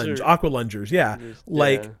Lungers. Yeah.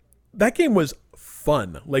 Like yeah. that game was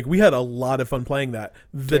fun. Like we had a lot of fun playing that.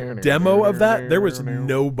 The demo of that, there was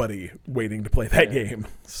nobody waiting to play that game.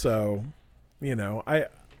 So, I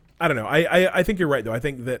don't know. I think you're right though. I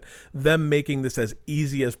think that them making this as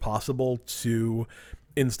easy as possible to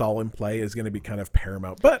install and play is going to be kind of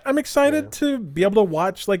paramount. But I'm excited to be able to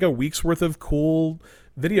watch like a week's worth of cool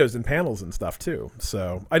videos and panels and stuff too.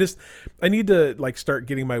 So I need to like start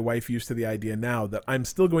getting my wife used to the idea now that I'm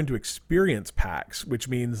still going to experience PAX, which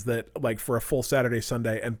means that like for a full Saturday,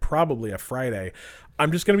 Sunday, and probably a Friday,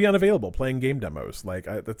 I'm just going to be unavailable playing game demos. Like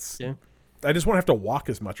I just won't have to walk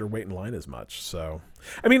as much or wait in line as much. So,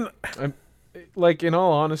 Like in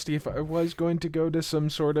all honesty, if I was going to go to some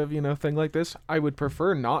sort of thing like this, I would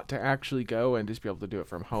prefer not to actually go and just be able to do it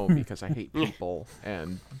from home because I hate people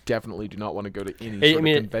and definitely do not want to go to any sort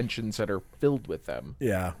of conventions that are filled with them.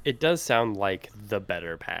 yeah. It does sound like the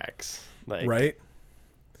better PAX. Like, Right.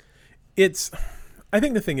 I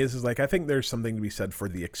think the thing is like, I think there's something to be said for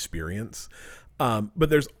the experience. But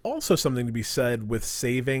there's also something to be said with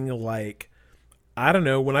saving, like, I don't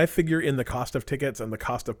know, when I figure in the cost of tickets and the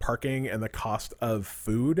cost of parking and the cost of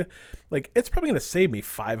food, like it's probably going to save me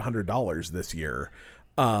 $500 this year.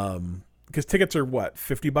 Because tickets are what,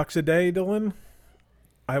 $50 a day, Dylan?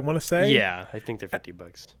 I want to say. Yeah, I think they're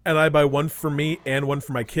 $50. And I buy one for me and one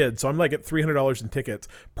for my kid. So I'm like at $300 in tickets.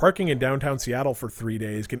 Parking in downtown Seattle for 3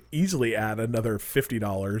 days can easily add another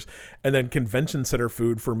 $50. And then convention center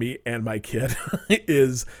food for me and my kid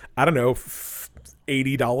is, I don't know,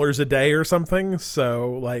 $80 a day or something.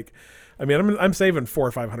 So like, I'm saving $400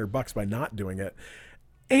 or $500 by not doing it.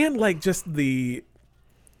 And like just the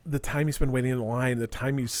time you spend waiting in line, the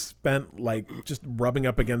time you spent like just rubbing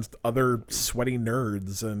up against other sweaty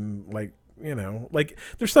nerds, and like, like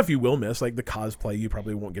there's stuff you will miss, like the cosplay you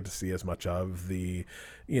probably won't get to see as much of. They're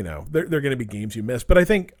going to be games you miss. But I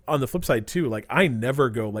think on the flip side too, like I never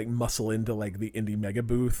go like muscle into like the indie mega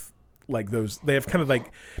booth. Like those, they have kind of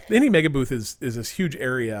like the indie mega booth is this huge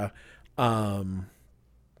area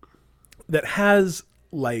that has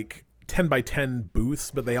like 10 by 10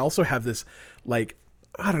 booths, but they also have this like,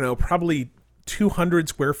 I don't know, probably 200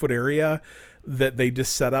 square foot area that they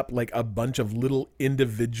just set up like a bunch of little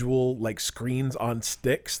individual like screens on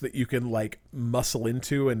sticks that you can like muscle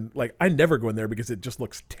into. And like, I never go in there because it just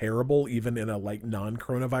looks terrible, even in a like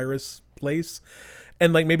non-coronavirus place.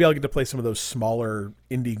 And like, maybe I'll get to play some of those smaller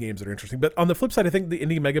indie games that are interesting. But on the flip side, I think the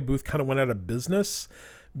Indie Mega booth kind of went out of business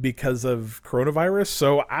because of coronavirus.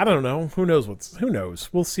 So I don't know. Who knows?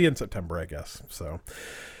 We'll see in September, I guess. So,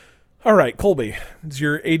 all right, Colby, is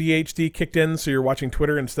your ADHD kicked in so you're watching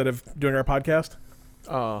Twitter instead of doing our podcast?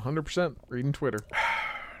 100% reading Twitter.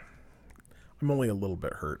 I'm only a little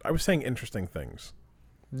bit hurt. I was saying interesting things.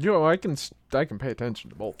 I can pay attention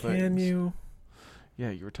to both things. Can you? Yeah,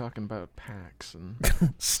 you were talking about packs and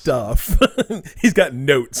stuff. He's got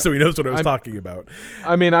notes, so he knows what I was talking about.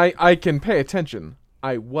 I mean, I can pay attention.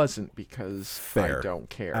 I wasn't because fair. I don't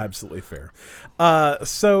care. Absolutely fair.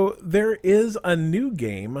 So there is a new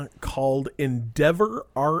game called Endeavor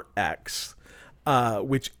RX,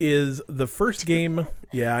 which is the first game.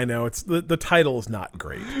 Yeah, I know. It's the title is not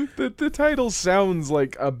great. The title sounds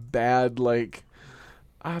like a bad, like,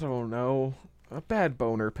 I don't know, a bad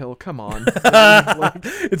boner pill. Come on.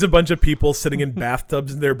 It's a bunch of people sitting in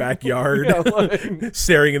bathtubs in their backyard, yeah, like,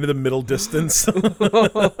 staring into the middle distance.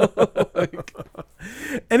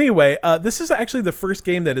 Anyway, this is actually the first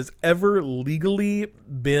game that has ever legally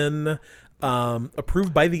been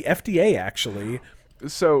approved by the FDA, actually.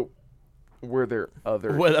 So, were there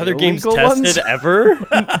other games illegal tested ones? ever?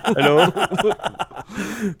 I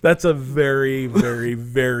know. That's a very, very,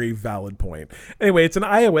 very valid point. Anyway, it's an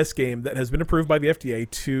iOS game that has been approved by the FDA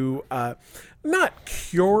to not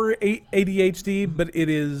cure ADHD, but it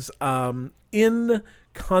is in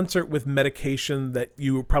concert with medication that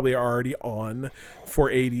you probably are already on for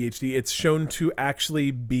ADHD. It's shown to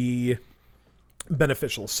actually be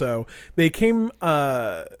beneficial. So they came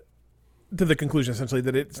to the conclusion essentially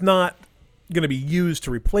that it's not going to be used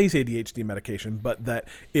to replace ADHD medication, but that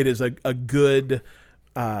it is a good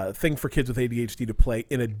thing for kids with ADHD to play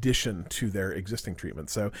in addition to their existing treatment.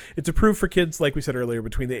 So it's approved for kids, like we said earlier,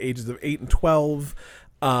 between the ages of 8 and 12.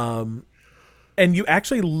 And you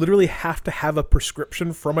actually literally have to have a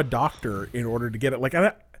prescription from a doctor in order to get it. Like,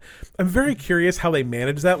 I'm very curious how they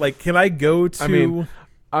manage that. Like, can I go to... I mean,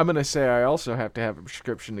 I'm going to say I also have to have a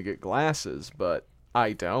prescription to get glasses, but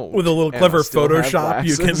I don't. With a little and clever I still have Photoshop,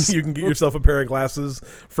 you glasses. can get yourself a pair of glasses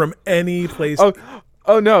from any place.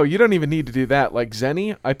 Oh no, you don't even need to do that. Like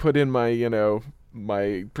Zenny, I put in my,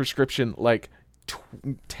 my prescription like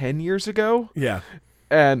 10 years ago. Yeah.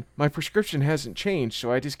 And my prescription hasn't changed,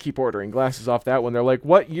 so I just keep ordering glasses off that one. They're like,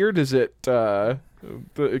 what year does it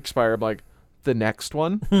expire? I'm like, the next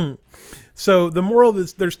one. So the moral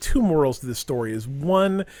is there's two morals to this story. Is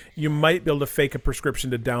one, you might be able to fake a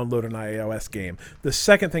prescription to download an iOS game. The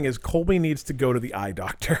second thing is Colby needs to go to the eye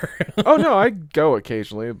doctor. Oh no, I go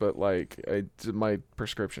occasionally, but like my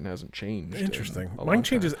prescription hasn't changed. Interesting. in a Mine long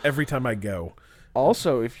changes time. every time I go.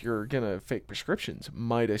 Also, if you're gonna fake prescriptions,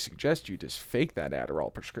 might I suggest you just fake that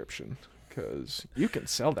Adderall prescription? Because you can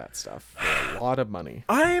sell that stuff for a lot of money.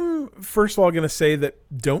 I'm first of all going to say that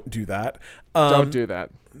don't do that. Don't do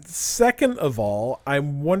that. Second of all,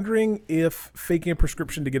 I'm wondering if faking a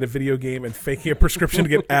prescription to get a video game and faking a prescription to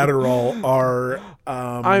get Adderall are...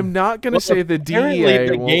 I'm not going to say the Apparently DEA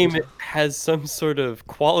the won't... game has some sort of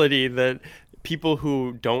quality that people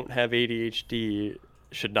who don't have ADHD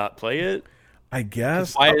should not play it. I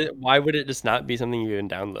guess. Why would it just not be something you can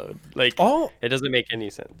download? Like, it doesn't make any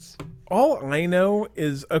sense. All I know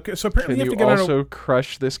is... Okay, so apparently Can you have you to get also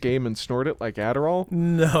crush this game and snort it like Adderall?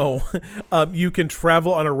 No. You can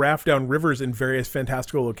travel on a raft down rivers in various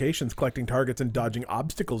fantastical locations, collecting targets and dodging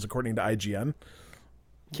obstacles, according to IGN.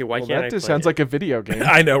 Okay, why Well, can't that I just play sounds it? like a video game.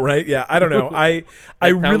 I know, right? Yeah, I don't know. I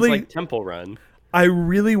Sounds really... like Temple Run. I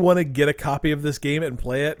really want to get a copy of this game and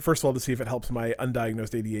play it. First of all, to see if it helps my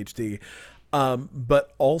undiagnosed ADHD.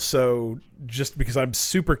 But also just because I'm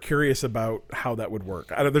super curious about how that would work.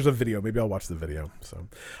 There's a video. Maybe I'll watch the video. So,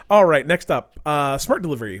 all right. Next up, Smart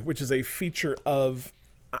Delivery, which is a feature of...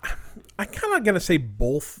 I'm kind of going to say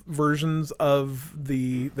both versions of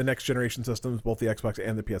the next generation systems, both the Xbox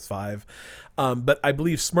and the PS5. But I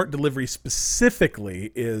believe Smart Delivery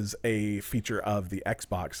specifically is a feature of the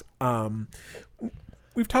Xbox.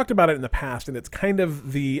 We've talked about it in the past, and it's kind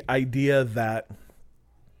of the idea that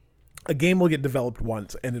a game will get developed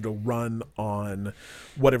once and it'll run on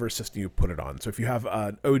whatever system you put it on. So if you have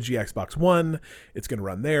an OG Xbox One, it's going to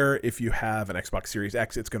run there. If you have an Xbox Series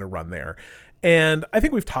X, it's going to run there. And I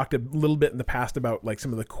think we've talked a little bit in the past about like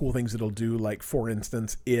some of the cool things it'll do. Like, for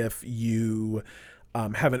instance, if you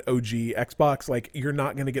have an OG Xbox, like you're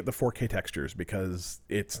not going to get the 4K textures because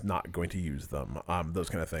it's not going to use them. Those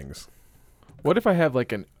kind of things. What if I have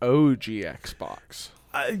like an OG Xbox?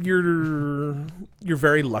 You're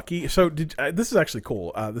very lucky. So this is actually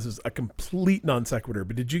cool. This is a complete non sequitur.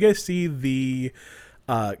 But did you guys see the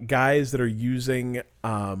guys that are using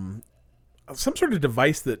some sort of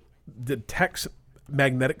device that detects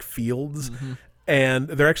magnetic fields? Mm-hmm. And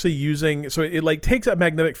they're actually using, so it like takes a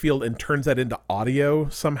magnetic field and turns that into audio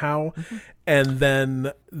somehow. Mm-hmm. And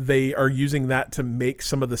then they are using that to make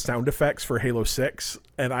some of the sound effects for Halo 6.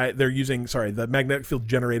 And they're using, the magnetic field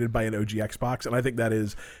generated by an OG Xbox. And I think that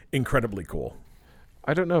is incredibly cool.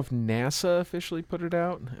 I don't know if NASA officially put it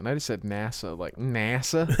out. And I just said NASA, like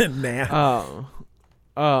NASA.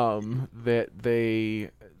 That they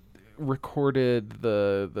recorded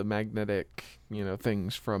the magnetic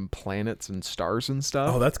things from planets and stars and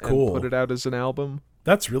stuff. Oh, that's cool. And put it out as an album.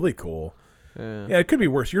 That's really cool. Yeah, it could be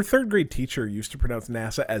worse. Your third grade teacher used to pronounce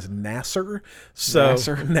NASA as Nasser. So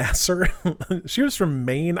Nasser. She was from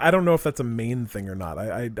Maine. I don't know if that's a Maine thing or not.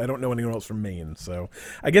 I don't know anyone else from Maine. So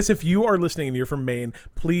I guess if you are listening and you're from Maine,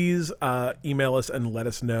 please email us and let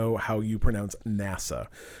us know how you pronounce NASA.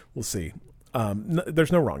 We'll see.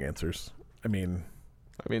 There's no wrong answers. I mean,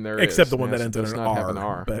 there except is. the one NASA that ends in does an not R, have an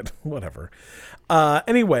R. But whatever.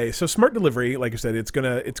 Anyway, so smart delivery, like I said, it's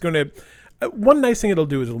gonna. One nice thing it'll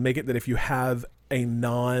do is it'll make it that if you have a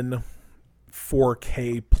non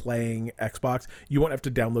 4K playing Xbox, you won't have to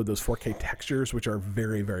download those 4K textures, which are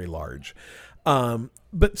very, very large.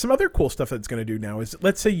 But some other cool stuff that it's going to do now is,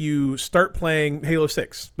 let's say you start playing Halo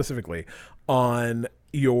 6 specifically on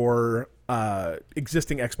your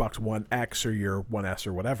existing Xbox One X or your One S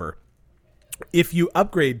or whatever. If you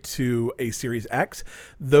upgrade to a Series X,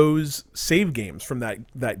 those save games from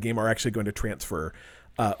that game are actually going to transfer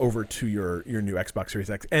over to your new Xbox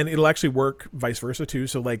Series X. And it'll actually work vice versa too.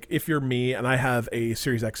 So like if you're me and I have a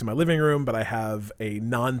Series X in my living room, but I have a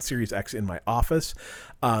non-Series X in my office,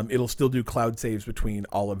 it'll still do cloud saves between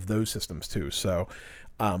all of those systems too. So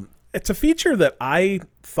it's a feature that I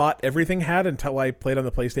thought everything had until I played on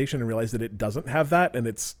the PlayStation and realized that it doesn't have that. And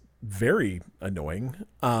it's very annoying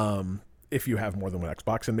if you have more than one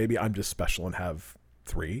Xbox. And maybe I'm just special and have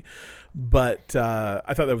 3, but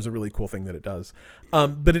I thought that was a really cool thing that it does.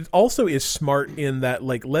 But it also is smart in that,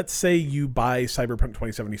 like, let's say you buy Cyberpunk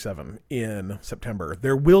 2077 in September.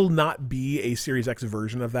 There will not be a Series X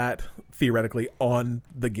version of that, theoretically, on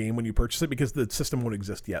the game when you purchase it, because the system won't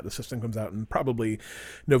exist yet. The system comes out in probably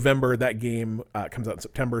November. That game comes out in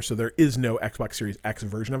September, so there is no Xbox Series X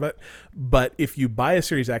version of it. But if you buy a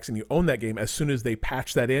Series X and you own that game, as soon as they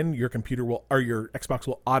patch that in, your computer will, or your Xbox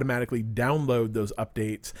will automatically download those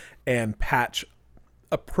updates and patch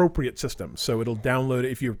appropriate systems. So it'll download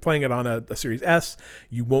it. If you're playing it on a Series S,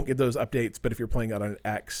 you won't get those updates, but if you're playing it on an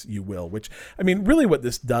X, you will. Which, I mean, really what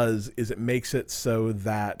this does is it makes it so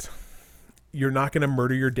that you're not going to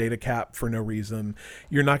murder your data cap for no reason.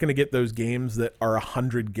 You're not going to get those games that are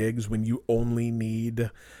 100 gigs when you only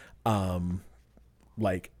need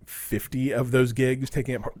like 50 of those gigs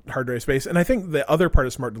taking up hard drive space. And I think the other part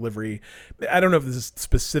of smart delivery, I don't know if this is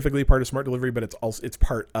specifically part of smart delivery, but it's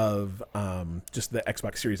part of just the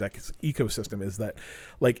Xbox Series X ecosystem, is that,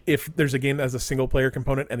 like, if there's a game that has a single player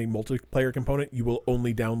component and a multiplayer component, you will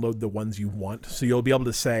only download the ones you want. So you'll be able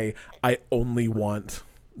to say, I only want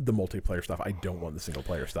the multiplayer stuff. I don't want the single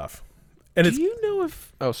player stuff. And do you know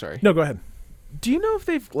if... Oh, sorry. No, go ahead. Do you know if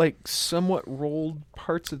they've, like, somewhat rolled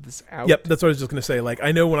parts of this out? Yep, that's what I was just going to say. Like,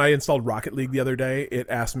 I know when I installed Rocket League the other day, it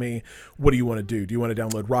asked me, what do you want to do? Do you want to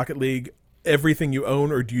download Rocket League, everything you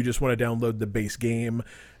own, or do you just want to download the base game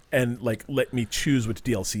and, like, let me choose which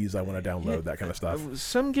DLCs I want to download, that kind of stuff?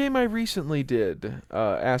 Some game I recently did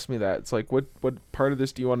asked me that. It's like, what part of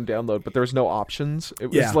this do you want to download? But there was no options. It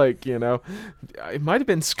was like, it might have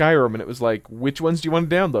been Skyrim, and it was like, which ones do you want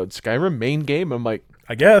to download? Skyrim, main game? I'm like,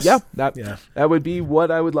 I guess. Yeah, that would be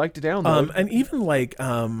what I would like to download. And even like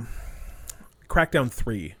Crackdown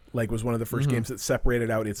 3 was one of the first games that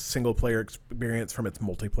separated out its single player experience from its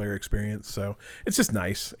multiplayer experience. So it's just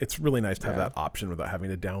nice. It's really nice to have that option without having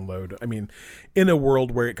to download. I mean, in a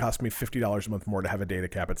world where it costs me $50 a month more to have a data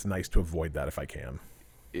cap, it's nice to avoid that if I can.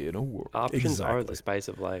 In a world, options are the spice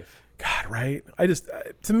of life. God, right? I just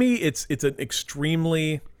to me, it's an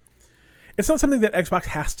extremely. It's not something that Xbox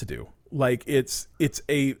has to do. Like, it's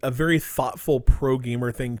a very thoughtful pro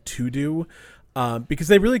gamer thing to do, because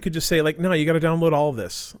they really could just say, like, no, you got to download all of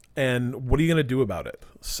this, and what are you going to do about it?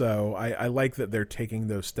 So I like that they're taking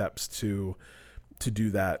those steps to do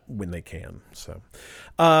that when they can. So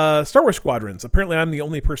Star Wars Squadrons. Apparently, I'm the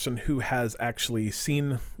only person who has actually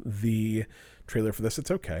seen the trailer for this.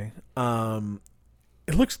 It's okay.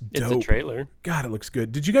 It looks dope. It's a trailer. God, it looks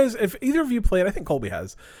good. Did you guys, if either of you played, I think Colby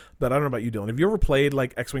has, but I don't know about you, Dylan. Have you ever played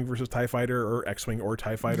like X-Wing versus TIE Fighter or X-Wing or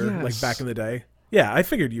TIE Fighter like back in the day? Yeah, I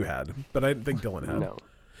figured you had, but I didn't think Dylan had. No.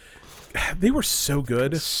 They were so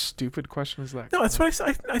good. What stupid question is that? No, that's what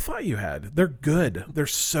I thought you had. They're good. They're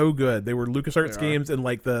so good. They were LucasArts games in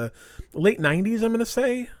like the late 90s, I'm going to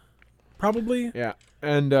say. Probably. Yeah.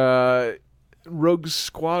 And Rogue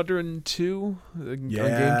Squadron 2 on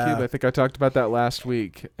GameCube, I think I talked about that last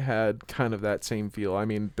week, had kind of that same feel. I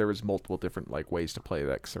mean, there was multiple different like ways to play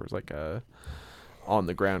that, because there was like a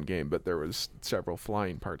on-the-ground game, but there was several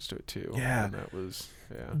flying parts to it too. Yeah. And that was...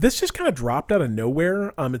 Yeah. This just kind of dropped out of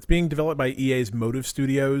nowhere. It's being developed by EA's Motive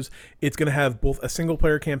Studios. It's going to have both a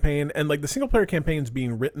single-player campaign, and like the single-player campaign is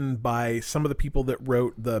being written by some of the people that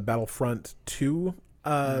wrote the Battlefront 2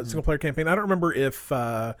 single-player campaign. I don't remember if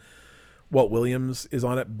Walt Williams is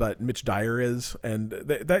on it, but Mitch Dyer is, and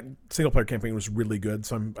that single-player campaign was really good.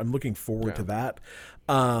 So I'm looking forward to that.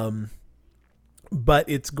 But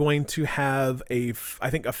it's going to have I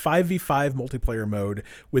think a 5v5 multiplayer mode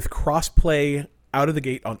with cross-play out of the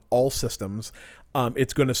gate on all systems.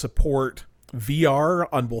 It's going to support VR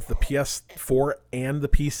on both the PS4 and the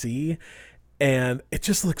PC, and it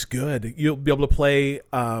just looks good. You'll be able to play.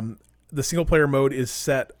 The single player mode is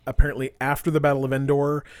set apparently after the Battle of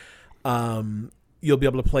Endor. You'll be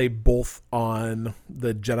able to play both on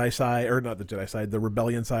the Jedi side, or not the Jedi side, the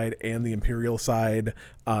Rebellion side and the Imperial side,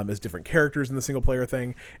 as different characters in the single player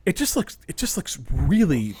thing. It just looks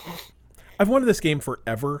really. I've wanted this game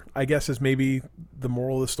forever, I guess, is maybe the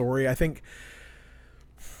moral of the story. I think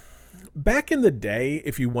back in the day,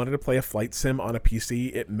 if you wanted to play a flight sim on a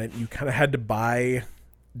PC, it meant you kind of had to buy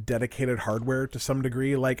dedicated hardware to some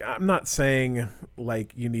degree. Like, I'm not saying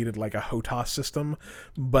like you needed like a HOTAS system,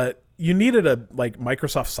 but you needed a like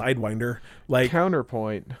Microsoft Sidewinder. Like,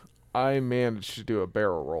 counterpoint, I managed to do a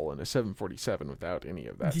barrel roll in a 747 without any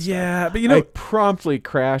of that yeah, stuff. but you know, I promptly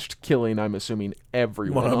crashed, killing, I'm assuming,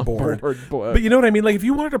 everyone on board. But you know what I mean? Like, if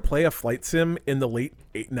you wanted to play a flight sim in the late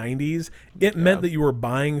 90s, it meant that you were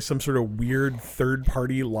buying some sort of weird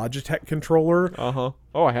third-party Logitech controller. Oh,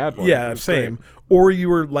 I had one. Yeah, same. Great. Or you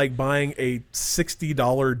were like buying a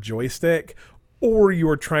 $60 joystick, or you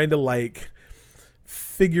were trying to like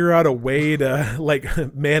figure out a way to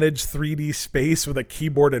like manage 3D space with a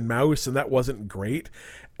keyboard and mouse, and that wasn't great.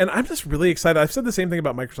 And I'm just really excited. I've said the same thing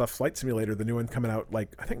about Microsoft Flight Simulator, the new one coming out like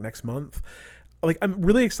I think next month. Like, I'm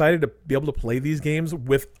really excited to be able to play these games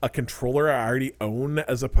with a controller I already own,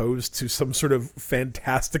 as opposed to some sort of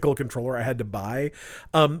fantastical controller I had to buy.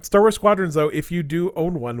 Star Wars Squadrons, though, if you do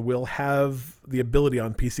own one, will have the ability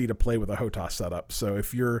on PC to play with a HOTAS setup. So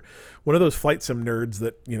if you're one of those flight sim nerds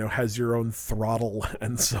that, you know, has your own throttle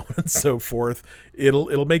and so on and so forth,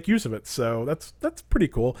 it'll make use of it. So that's pretty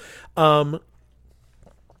cool. What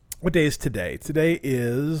day is today? Today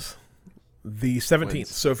is the 17th.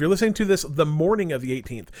 So if you're listening to this the morning of the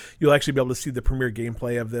 18th, you'll actually be able to see the premiere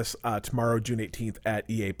gameplay of this tomorrow, June 18th at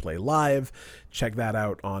EA Play Live. Check that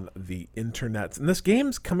out on the internet. And this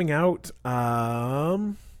game's coming out,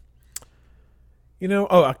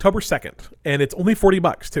 October 2nd, and it's only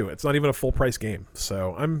 $40 too. It's not even a full price game.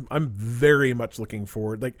 So I'm very much looking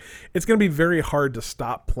forward. Like, it's going to be very hard to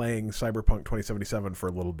stop playing Cyberpunk 2077 for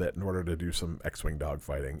a little bit in order to do some X-Wing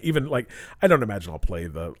dogfighting. Even like, I don't imagine I'll play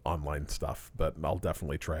the online stuff, but I'll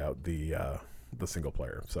definitely try out the single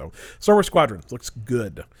player. So Star Wars Squadrons looks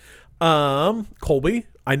good. Colby,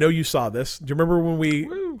 I know you saw this. Do you remember when we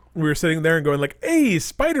were sitting there and going like, "Hey,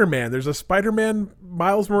 Spider-Man! There's a Spider-Man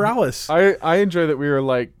Miles Morales." I enjoy that we were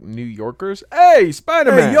like New Yorkers. Hey,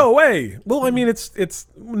 Spider-Man! Hey, yo, hey. Well, I mean, it's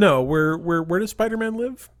no. Where does Spider-Man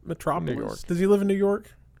live? Metropolis. New York. Does he live in New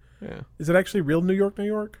York? Yeah. Is it actually real New York? New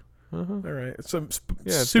York? Uh-huh. All right. So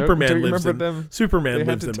Yeah, Superman don't you lives remember in them? Superman They had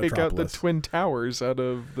lives to in take out the Metropolis. Twin Towers out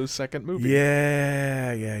of the second movie.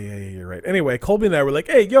 Yeah, you're right. Anyway, Colby and I were like,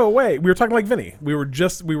 "Hey, yo, wait." We were talking like Vinny. We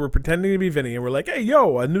were pretending to be Vinny, and we're like, "Hey,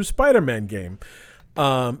 yo, a new Spider-Man game."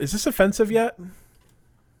 Is this offensive yet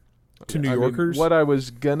to New Yorkers? What I was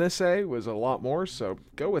gonna say was a lot more, so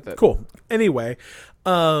go with it. Cool. Anyway,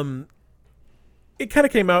 it kind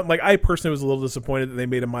of came out, like, I personally was a little disappointed that they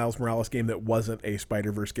made a Miles Morales game that wasn't a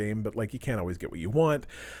Spider-Verse game, but like, you can't always get what you want.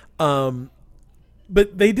 But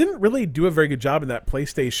they didn't really do a very good job in that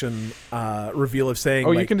PlayStation reveal of saying,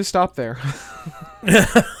 Oh, like, you can just stop there.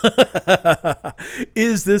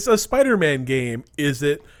 is this a Spider-Man game? Is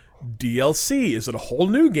it DLC? Is it a whole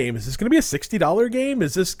new game? Is this going to be a $60 game?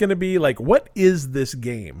 Is this going to be like, what is this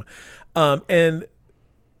game? And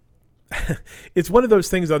it's one of those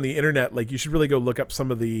things on the internet. Like, you should really go look up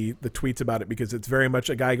some of the tweets about it, because it's very much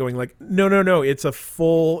a guy going like, no, it's a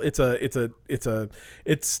full, it's not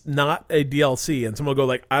a DLC. And someone will go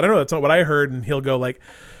like, I don't know, that's not what I heard. And he'll go like,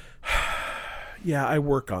 yeah, I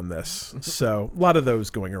work on this. So a lot of those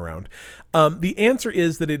going around. The answer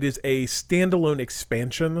is that it is a standalone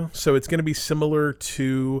expansion. So it's going to be similar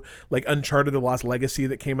to like Uncharted: The Lost Legacy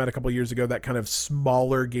that came out a couple of years ago, that kind of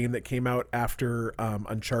smaller game that came out after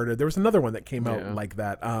Uncharted. There was another one that came out like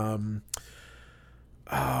that.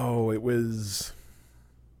 It was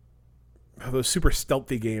those super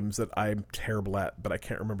stealthy games that I'm terrible at, but I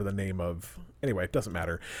can't remember the name of. Anyway, it doesn't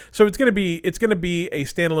matter. So it's going to be a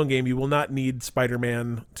standalone game. You will not need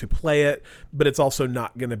Spider-Man to play it, but it's also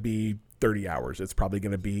not going to be 30 hours. It's probably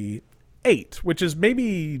going to be 8, which is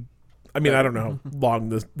maybe, I mean, I don't know how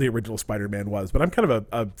long the original Spider-Man was, but I'm kind of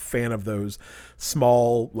a fan of those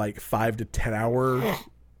small, like 5 to 10 hour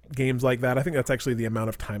games like that. I think that's actually the amount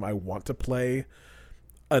of time I want to play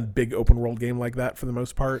a big open world game like that for the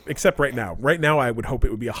most part, except right now. Right now, I would hope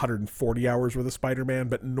it would be 140 hours worth of Spider-Man,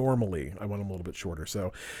 but normally I want them a little bit shorter.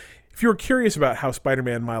 So if you're curious about how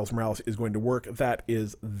Spider-Man Miles Morales is going to work, that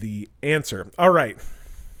is the answer. All right.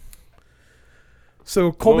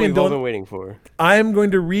 So Colby and Dylan, Dylan, waiting for. I'm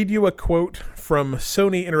going to read you a quote from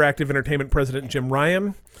Sony Interactive Entertainment President Jim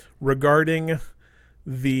Ryan regarding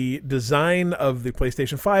the design of the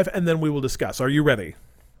PlayStation 5, and then we will discuss. Are you ready?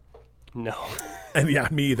 No. And yeah,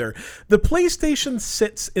 me either. The PlayStation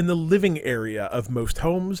sits in the living area of most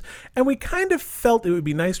homes, and we kind of felt it would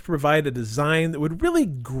be nice to provide a design that would really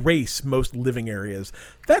grace most living areas.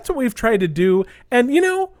 That's what we've tried to do, and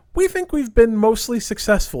we think we've been mostly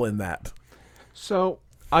successful in that. So,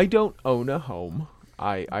 I don't own a home.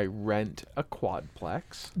 I rent a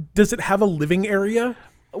quadplex. Does it have a living area?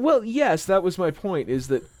 Well, yes, that was my point, is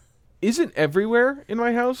that isn't everywhere in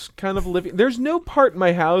my house kind of living? There's no part in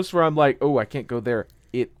my house where I'm like, oh, I can't go there.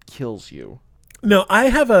 It kills you. No, I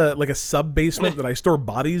have a sub basement that I store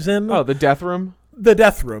bodies in. Oh, the death room? The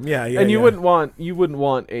death room, yeah. And you wouldn't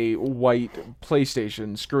want a white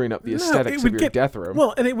PlayStation screwing up the aesthetics of your death room.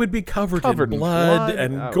 Well, and it would be covered in blood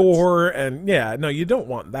and gore, and no, you don't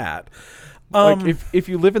want that. Like if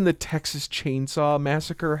you live in the Texas Chainsaw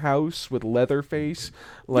Massacre house with Leatherface,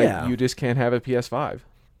 you just can't have a PS5.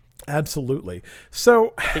 Absolutely.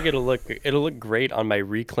 So I think it'll look great on my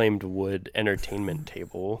reclaimed wood entertainment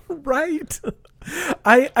table. Right.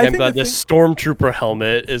 I'm glad this Stormtrooper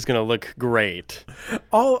helmet is gonna look great.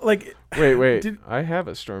 Wait. I have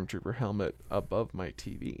a Stormtrooper helmet above my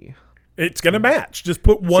TV. It's gonna match. Just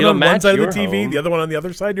put one on one side of the TV, the other one on the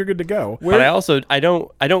other side. You're good to go. But I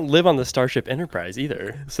don't live on the Starship Enterprise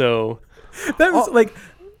either. So that was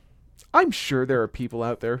I'm sure there are people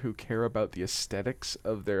out there who care about the aesthetics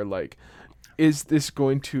of their is this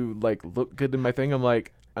going to look good in my thing? I'm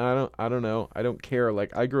like, I don't know. I don't care.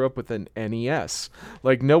 I grew up with an NES.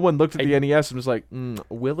 No one looked at the NES and was like,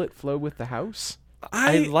 will it flow with the house?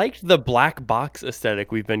 I liked the black box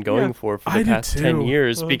aesthetic we've been going for the past 10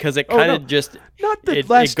 years because it kind of just not the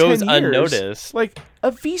last it goes 10 years. unnoticed.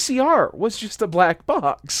 A VCR was just a black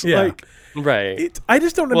box. Yeah. Right. I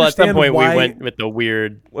just don't understand. At some point we went with the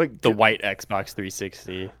weird, the white Xbox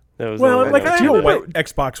 360. That was I have a white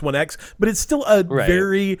Xbox One X, but it's still a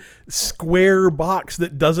very square box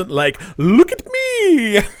that doesn't look at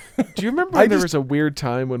me. Do you remember when there was a weird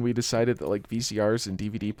time when we decided that VCRs and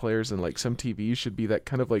DVD players and some TVs should be that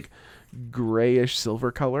kind of grayish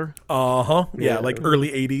silver color? Yeah,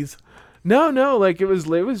 early 80s. No, it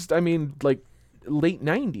was I mean late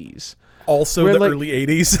 90s. Also the early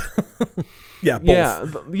 80s. Yeah,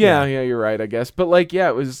 both. Yeah, you're right, I guess. But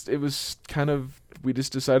it was kind of, we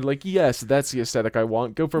just decided yes, that's the aesthetic I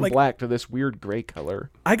want. Go from black to this weird gray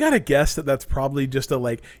color. I gotta guess that's probably just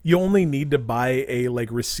you only need to buy a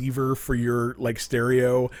receiver for your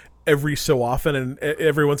stereo every so often, and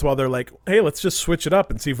every once in a while they're like, hey, let's just switch it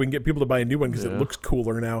up and see if we can get people to buy a new one because it looks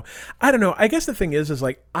cooler now. I don't know. I guess the thing is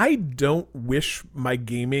I don't wish my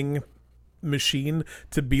gaming machine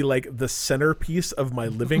to be the centerpiece of my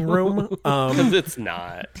living room. It's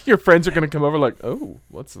not. Your friends are going to come over oh,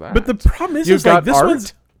 what's that? But the problem is,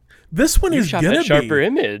 this one is going to be sharper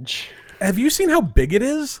image. Have you seen how big it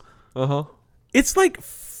is? It's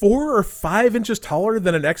 4 or 5 inches taller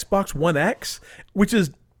than an Xbox One X, which is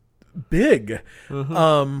big.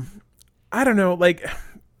 I don't know,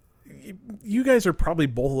 you guys are probably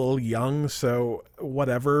both a little young, so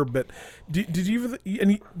whatever. But did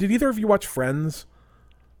either of you watch Friends?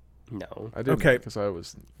 No, I didn't. Because I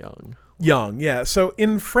was young. Yeah. So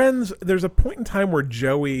in Friends, there's a point in time where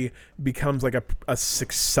Joey becomes a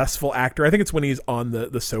successful actor. I think it's when he's on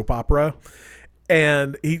the soap opera,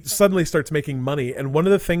 And he suddenly starts making money. And one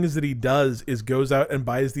of the things that he does is goes out and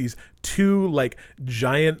buys these two like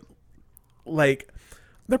giant, like,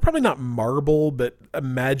 they're probably not marble, but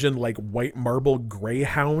imagine like white marble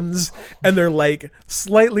greyhounds, and they're like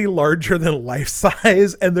slightly larger than life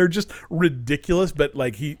size, and they're just ridiculous. But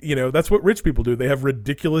like that's what rich people do. They have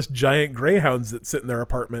ridiculous giant greyhounds that sit in their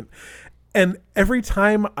apartment. And every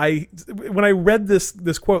time when I read this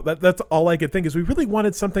quote, that's all I could think is we really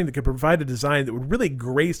wanted something that could provide a design that would really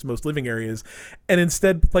grace most living areas, and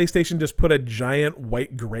instead PlayStation just put a giant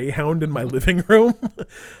white greyhound in my living room.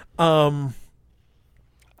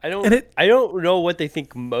 I don't know what they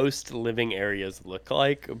think most living areas look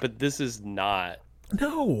like, but this is not.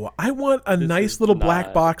 No, I want a nice little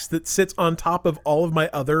black box that sits on top of all of my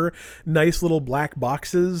other nice little black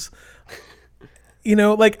boxes.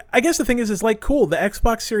 Like, I guess the thing is like, cool, the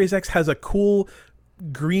Xbox Series X has a cool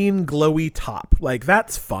green glowy top. Like,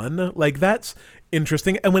 that's fun. Like, that's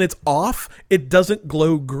interesting. And when it's off, it doesn't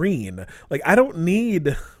glow green. Like, I don't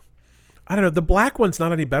know. The black one's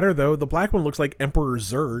not any better, though. The black one looks like Emperor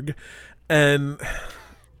Zurg. And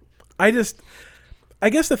I guess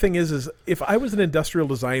the thing is if I was an industrial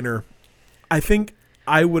designer, I think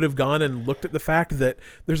I would have gone and looked at the fact that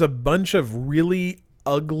there's a bunch of really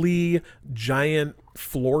ugly giant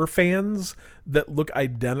floor fans that look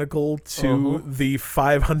identical to the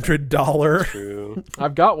 $500. True.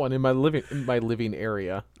 I've got one in my living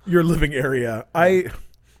area. Your living area. I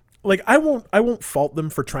won't fault them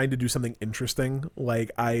for trying to do something interesting. Like,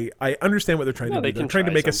 I understand what they're trying to do. They're trying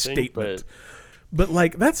to make a statement. But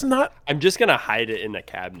like, that's not. I'm just gonna hide it in a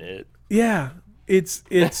cabinet. Yeah, it's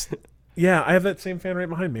yeah. I have that same fan right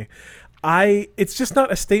behind me. It's just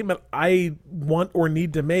not a statement I want or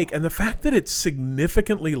need to make. And the fact that it's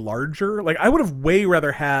significantly larger, like, I would have way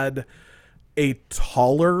rather had a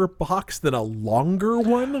taller box than a longer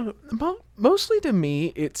one. Mostly to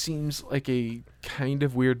me, it seems like a kind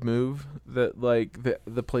of weird move that, like,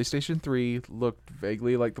 the PlayStation 3 looked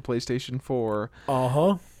vaguely like the PlayStation 4.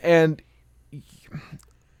 Uh-huh. And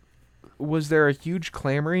was there a huge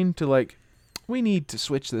clamoring to, like, we need to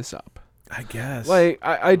switch this up? I guess. Like,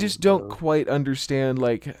 I just don't quite understand,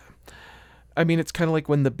 like, I mean, it's kind of like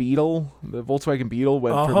when the Volkswagen Beetle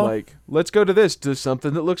went from, like, let's go to this to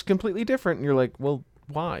something that looks completely different, and you're like, well,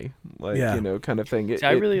 why? Like, kind of thing.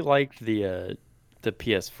 I really liked the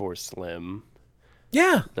PS4 Slim.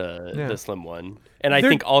 Yeah. The Slim one. And I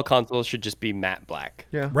think all consoles should just be matte black.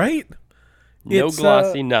 Yeah. Right? No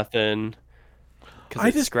glossy, nothing.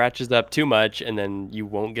 Because it scratches up too much, and then you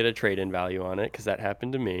won't get a trade-in value on it, because that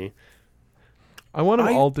happened to me. I want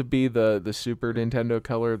them all to be the Super Nintendo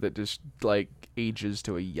color that just, like, ages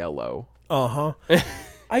to a yellow. Uh-huh.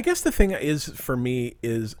 I guess the thing is, for me,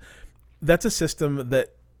 is that's a system that,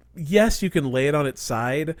 yes, you can lay it on its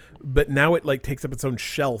side, but now it, like, takes up its own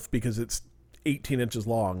shelf because it's 18 inches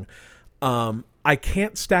long. I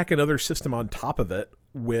can't stack another system on top of it,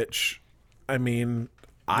 which, I mean,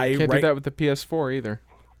 You can't do that with the PS4 either.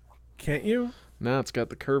 Can't you? No, it's got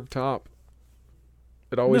the curved top.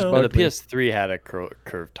 It always the bugged me. PS3 had a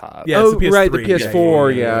curved top. Yeah, it's the PS3. Right, the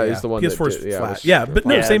PS4, is the one PS4's that flat. Yeah, but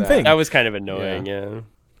no, same thing. That was kind of annoying, yeah.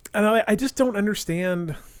 And I just don't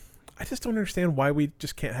understand. I just don't understand why we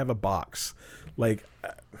just can't have a box. Like,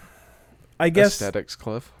 I guess aesthetics,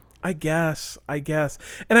 Cliff. I guess.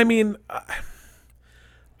 And I mean,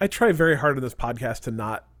 I try very hard on this podcast to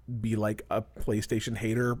not be like a PlayStation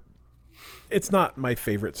hater. It's not my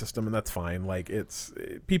favorite system, and that's fine. Like,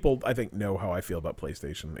 people, I think, know how I feel about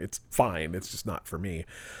PlayStation. It's fine. It's just not for me.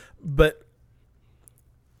 But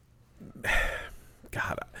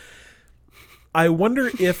God, I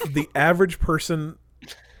wonder if the average person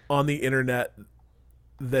on the internet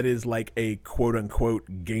that is like a quote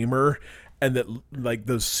unquote gamer, and that, like,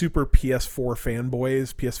 those super PS4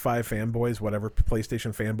 fanboys, PS5 fanboys, whatever,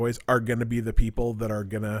 PlayStation fanboys, are going to be the people that are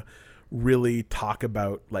going to really talk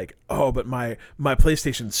about, like, oh, but my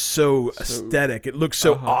PlayStation's so aesthetic. It looks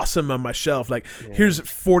so awesome on my shelf. Like, here's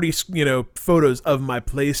 40, photos of my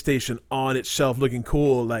PlayStation on its shelf looking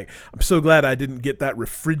cool. Like, I'm so glad I didn't get that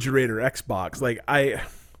refrigerator Xbox. Like, I'm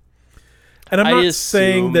not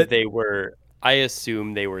saying that I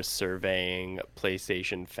assume they were surveying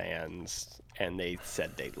PlayStation fans, and they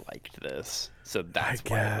said they liked this, so that's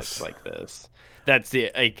why it looks like this. That's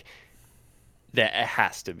the that it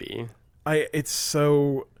has to be. I just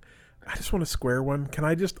want a square one. Can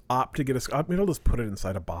I just opt to get maybe I'll just put it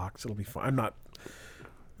inside a box. It'll be fine.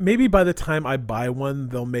 Maybe by the time I buy one,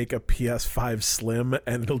 they'll make a PS5 Slim,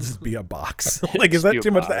 and it'll just be a box. Like, is that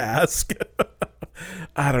too much to ask?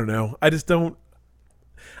 I don't know.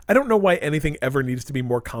 I don't know why anything ever needs to be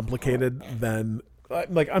more complicated than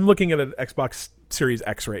like I'm looking at an Xbox Series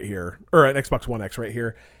X right here, or an Xbox One X right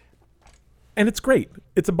here, and it's great.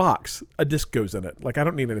 It's a box. A disc goes in it. Like, I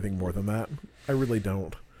don't need anything more than that. I really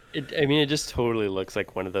don't. It just totally looks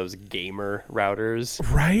like one of those gamer routers.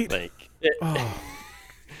 Right? Like,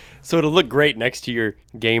 so it'll look great next to your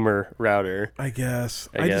gamer router. I guess.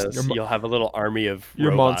 I guess you'll have a little army of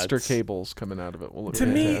Your robots. monster cables coming out of it will look To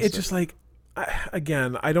me, fantastic. it's just like,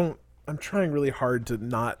 I'm trying really hard to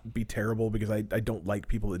not be terrible because I don't like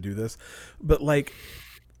people that do this. But, like,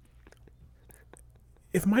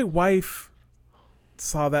 if my wife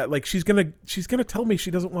saw that, like, she's gonna tell me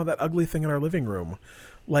she doesn't want that ugly thing in our living room.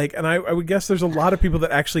 Like, and I would guess there's a lot of people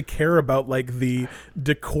that actually care about, like, the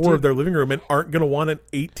decor of their living room and aren't going to want an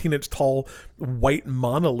 18-inch tall white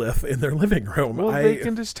monolith in their living room. Well, they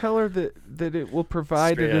can just tell her that it will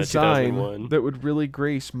provide Straight a outta design 2001. that would really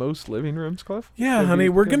grace most living rooms, Cliff. Yeah, Have honey,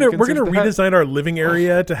 you- we're have gonna you redesign considered our living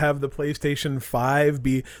area to have the PlayStation 5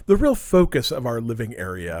 be the real focus of our living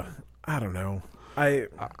area. I don't know. I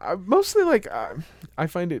mostly like I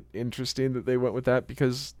find it interesting that they went with that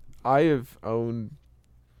because I have owned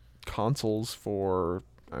consoles for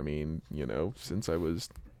since I was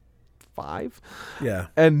 5, Yeah.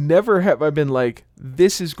 and never have I been like,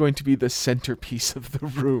 this is going to be the centerpiece of the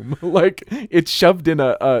room. Like, it's shoved in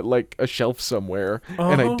a shelf somewhere,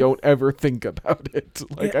 and I Uh-huh. don't ever think about it.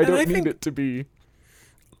 Like, Yeah, I and I don't need think- it to be.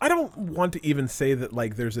 I don't want to even say that,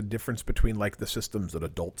 like, there's a difference between, like, the systems that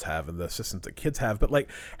adults have and the systems that kids have, but, like,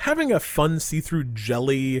 having a fun see-through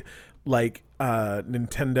jelly, like,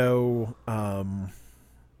 Nintendo,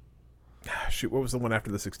 shoot, what was the one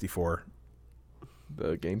after the 64?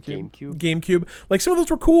 The GameCube. GameCube. Like, some of those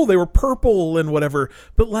were cool. They were purple and whatever,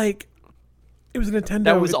 but, like, it was a Nintendo.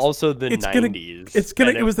 That was It's- also the it's 90s.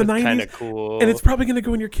 gonna- it was the 90s, kind of cool. and it's probably going to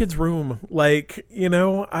go in your kid's room. Like, you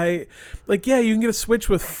can get a Switch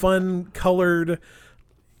with fun colored,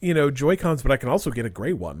 Joy-Cons, but I can also get a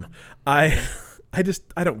gray one. I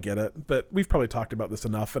don't get it, but we've probably talked about this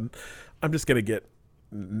enough, and I'm just going to get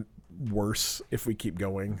worse if we keep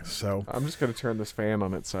going. So I'm just gonna turn this fan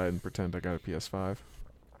on its side and pretend I got a PS5.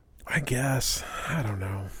 I guess, I don't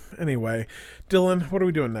know. Anyway, Dylan, what are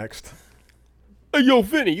we doing next? Hey, yo,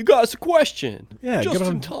 Vinny, you got us a question. Yeah, just get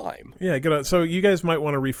on. in time. Yeah, get on. So you guys might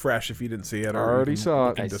want to refresh if you didn't see it. I or you already can saw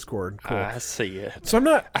look it. in Discord. Cool. I see it. So I'm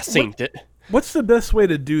not. I synced it. What's the best way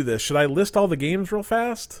to do this? Should I list all the games real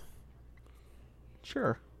fast?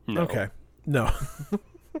 Sure. No. Okay. No.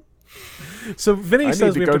 So Vinny I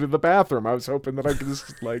says need we to have go to the bathroom. I was hoping that I could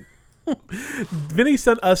just like. Vinny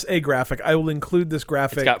sent us a graphic. I will include this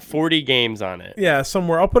graphic. It's got 40 games on it. Yeah,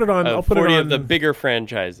 somewhere. I'll put it on. I'll put 40 it on of the bigger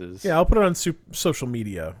franchises. Yeah, I'll put it on social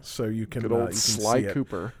media so you can. Good you old can Sly see it.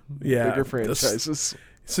 Cooper. Yeah, Bigger this- franchises.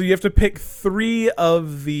 So you have to pick 3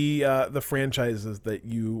 of the franchises that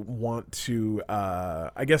you want to.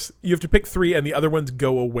 I guess you have to pick 3, and the other ones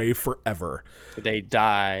go away forever. They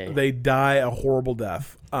die. They die a horrible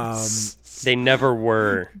death. They never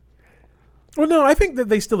were. Well, no, I think that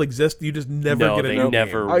they still exist. You just never No, get a they new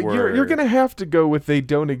never game. were. You're gonna have to go with they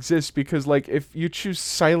don't exist because like if you choose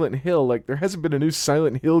Silent Hill, like there hasn't been a new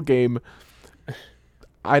Silent Hill game.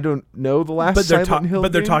 I don't know the last But they're Silent Hill.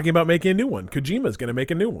 but they're game. talking about making a new one. Kojima's going to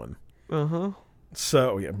make a new one. Uh-huh.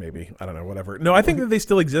 So yeah, maybe, I don't know, whatever. No, I think that they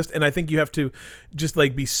still exist, and I think you have to just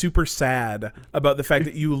like be super sad about the fact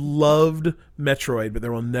that you loved Metroid, but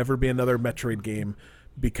there will never be another Metroid game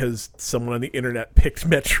because someone on the internet picked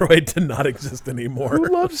Metroid to not exist anymore. Who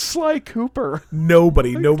loves Sly Cooper?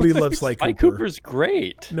 Nobody loves Sly Cooper. Sly Cooper's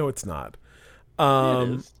great. No, it's not. Yeah, it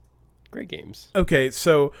is. Great games. Okay,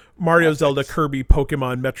 so Mario, Zelda, Kirby,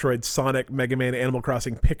 Pokemon, Metroid, Sonic, Mega Man, Animal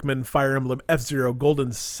Crossing, Pikmin, Fire Emblem, F-Zero,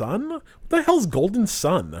 Golden Sun? What the hell's Golden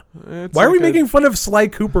Sun? It's Why are we like a- making fun of Sly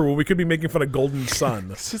Cooper when we could be making fun of Golden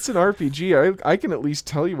Sun? It's an RPG. I can at least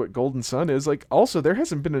tell you what Golden Sun is. Like, also, there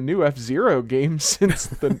hasn't been a new F-Zero game since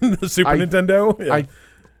the. The Super I- Nintendo?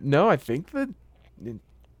 Yeah, I think that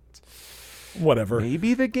whatever.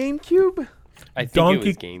 maybe the GameCube. I think Donkey- it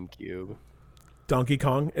was GameCube. Donkey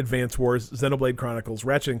Kong, Advance Wars, Xenoblade Chronicles,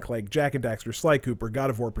 Ratchet and Clank, Jak and Daxter, Sly Cooper, God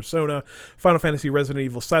of War, Persona, Final Fantasy, Resident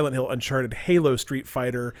Evil, Silent Hill, Uncharted, Halo, Street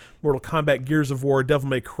Fighter, Mortal Kombat, Gears of War, Devil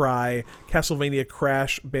May Cry, Castlevania,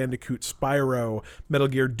 Crash, Bandicoot, Spyro, Metal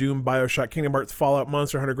Gear, Doom, BioShock, Kingdom Hearts, Fallout,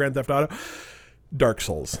 Monster Hunter, Grand Theft Auto, Dark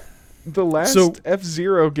Souls. The last So-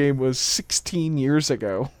 F-Zero game was 16 years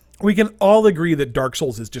ago. We can all agree that Dark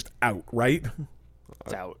Souls is just out, right?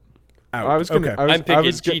 It's out. Out. I was gonna. okay. I was, I'm picking I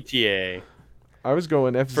was, go- GTA I was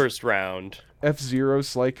going first round. F-Zero,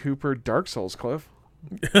 Sly Cooper, Dark Souls, Cliff.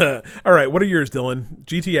 All right, what are yours, Dylan?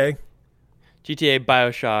 GTA. GTA,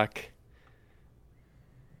 BioShock.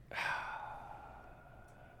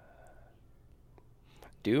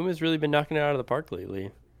 Doom has really been knocking it out of the park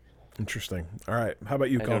lately. Interesting. All right. How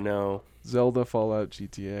about you, I Cole? don't know. Zelda, Fallout,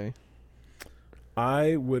 GTA.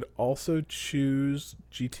 I would also choose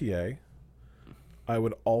GTA. I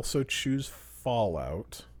would also choose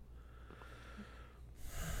Fallout.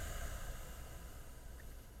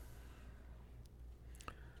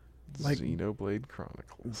 Like Xenoblade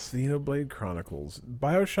Chronicles. Xenoblade Chronicles.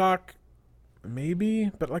 BioShock,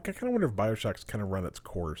 maybe, but like I kind of wonder if BioShock's kind of run its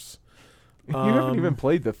course. You haven't even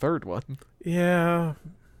played the third one. Yeah.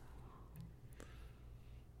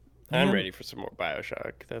 I'm Yeah. ready for some more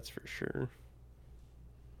BioShock. That's for sure.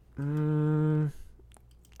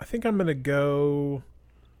 I think I'm gonna go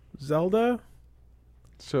Zelda.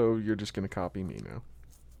 So you're just going to copy me now.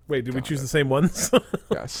 Wait, did we Got choose it. the same ones?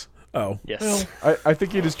 Yes. Oh. Yes. Well, I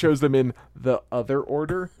think you just chose them in the other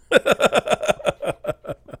order. I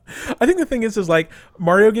think the thing is like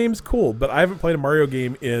Mario game's cool, but I haven't played a Mario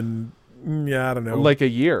game in I don't know. Like a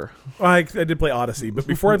year. I did play Odyssey, but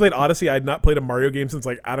before I played Odyssey, I had not played a Mario game since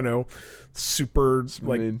like I don't know, Super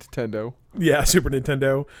Nintendo. Super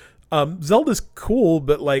Nintendo. Zelda's cool,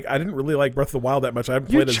 but like I didn't really like Breath of the Wild that much. I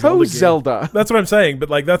haven't You played a chose Zelda game. Zelda. That's what I'm saying. But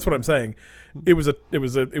like that's what I'm saying. It was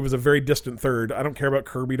a very distant third. I don't care about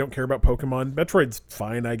Kirby. Don't care about Pokemon. Metroid's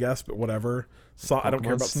fine, I guess, but whatever. I don't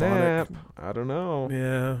care Pokemon about Snap. Sonic. I don't know.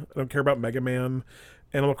 Yeah, I don't care about Mega Man.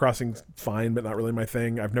 Animal Crossing's fine, but not really my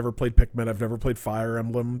thing. I've never played Pikmin. I've never played Fire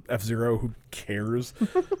Emblem, F-Zero. Who cares?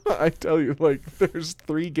 I tell you, like, there's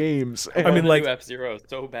 3 games. I mean, like, F-Zero is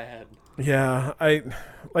so bad. yeah, I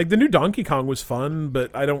like the new Donkey Kong was fun,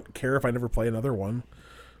 but I don't care if I never play another one.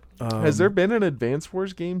 Has there been an Advance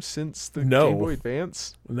Wars game since the No. Game Boy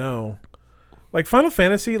Advance? No. Like Final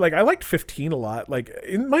Fantasy, like I liked 15 a lot. Like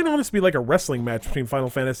it might honestly be like a wrestling match between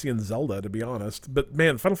Final Fantasy and Zelda, to be honest. But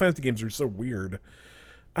man, Final Fantasy games are so weird.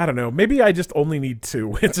 I don't know. Maybe I just only need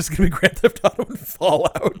 2. It's just gonna be Grand Theft Auto and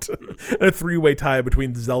Fallout, and a 3-way tie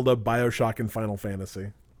between Zelda, BioShock, and Final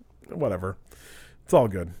Fantasy. Whatever. It's all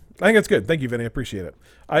good. I think it's good. Thank you, Vinny. I appreciate it.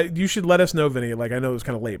 You should let us know, Vinny. Like I know it was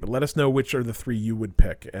kind of late, but let us know which are the 3 you would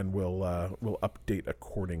pick, and we'll update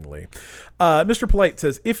accordingly. Mr. Polite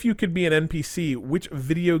says, if you could be an NPC, which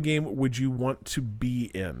video game would you want to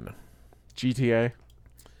be in? GTA.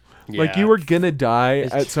 Yeah. Like, you were gonna die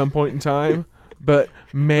at some point in time, but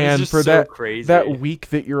man, just for so crazy. that week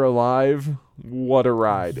that you're alive, what a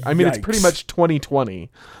ride. I mean, it's pretty Yikes. much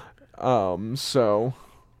 2020. So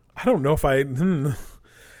I don't know if I.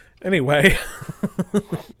 Anyway,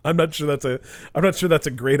 I'm not sure that's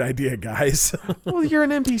a great idea, guys. well, you're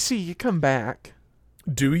an NPC, you come back.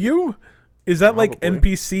 Do you? Is that like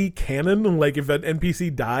Probably. NPC canon? Like if an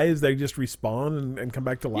NPC dies, they just respawn and come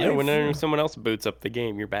back to life? Yeah, whenever someone else boots up the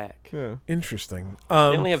game, you're back. Yeah. Interesting. They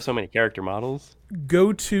only have so many character models.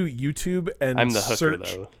 Go to YouTube and I'm the hooker,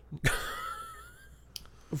 search. though.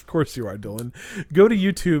 Of course you are, Dylan. Go to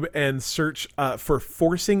YouTube and search for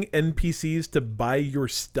forcing NPCs to buy your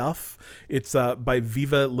stuff. It's by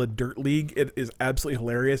Viva La Dirt League. It is absolutely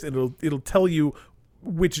hilarious. And it'll tell you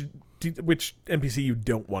which NPC you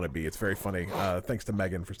don't want to be. It's very funny. Thanks to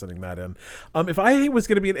Megan for sending that in. If I was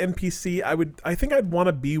going to be an NPC, I think I'd want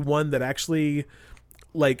to be one that actually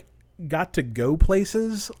like got to go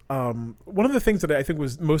places. One of the things that I think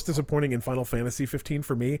was most disappointing in Final Fantasy 15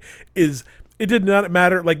 for me is it did not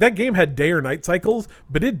matter. Like that game had day or night cycles,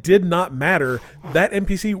 but it did not matter. That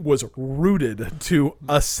NPC was rooted to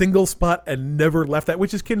a single spot and never left that,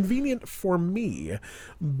 which is convenient for me,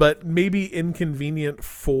 but maybe inconvenient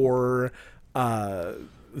for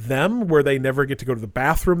them, where they never get to go to the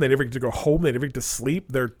bathroom, they never get to go home, they never get to sleep.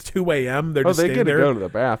 They're 2 a.m. They're just they staying get to there. go to the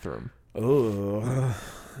bathroom. Ugh.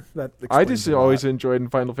 That I explains just a lot. always enjoyed in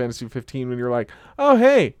Final Fantasy 15 when you're like, oh,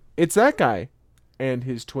 hey, it's that guy and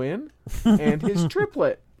his twin and his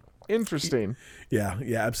triplet. Interesting. Yeah,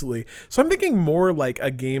 absolutely. So I'm thinking more like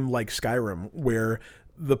a game like Skyrim, where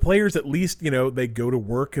the players at least, they go to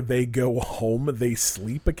work, they go home, they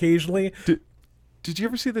sleep occasionally. Did you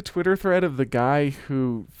ever see the Twitter thread of the guy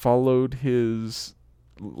who followed his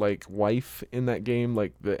like wife in that game,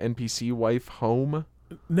 like the NPC wife, home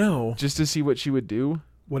No. just to see what she would do?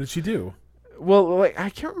 What did she do? Well, like I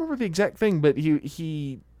can't remember the exact thing, but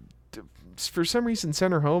he for some reason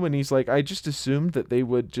sent her home, and he's like, I just assumed that they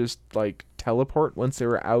would just like teleport once they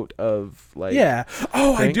were out of like. Yeah.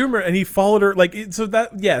 Oh, I thing? do remember. And he followed her so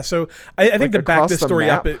that So I think to back across this the story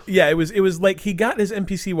up, map? it was like he got his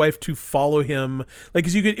NPC wife to follow him. Like,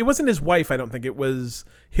 cause it wasn't his wife. I don't think it was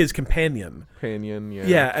his companion. Companion, yeah.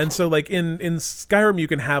 Yeah. And so like in Skyrim, you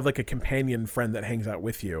can have like a companion friend that hangs out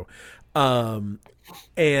with you.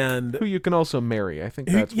 And Who you can also marry. I think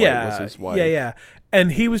that's why it was his wife. Yeah.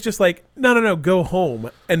 And he was just like, no, go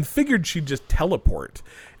home, and figured she'd just teleport.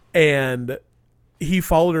 And he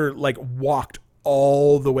followed her, like walked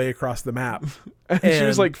all the way across the map. And she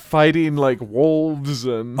was like fighting like wolves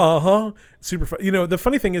and super fun. You know, the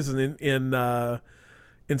funny thing is in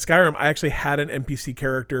Skyrim, I actually had an NPC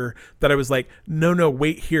character that I was like, no,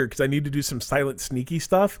 wait here, because I need to do some silent, sneaky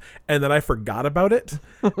stuff, and then I forgot about it.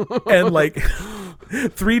 And like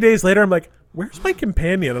 3 days later, I'm like, where's my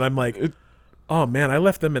companion? And I'm like, oh man, I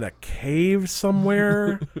left them in a cave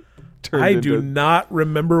somewhere. I do not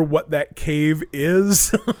remember what that cave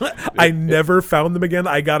is. I never found them again.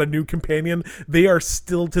 I got a new companion. They are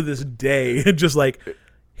still to this day just like,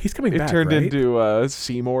 he's coming back, It turned right? into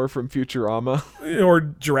Seymour from Futurama. Or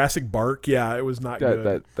Jurassic Bark. Yeah, it was not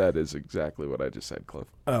good. That is exactly what I just said, Cliff.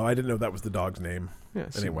 Oh, I didn't know that was the dog's name. Yeah,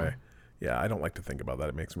 Anyway, Seymour. yeah, I don't like to think about that.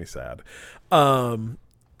 It makes me sad.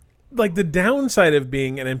 Like the downside of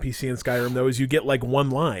being an NPC in Skyrim, though, is you get like one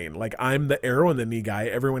line. Like, I'm the arrow in the knee guy.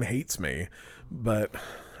 Everyone hates me, but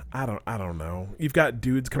I don't know. You've got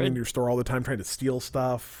dudes coming into your store all the time trying to steal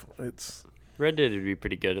stuff. It's Red Dead would be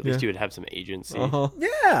pretty good. At least you would have some agency.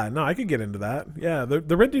 yeah, no, I could get into that. Yeah,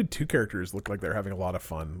 the Red Dead 2 characters look like they're having a lot of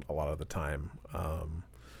fun a lot of the time.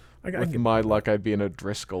 With my luck, I'd be in a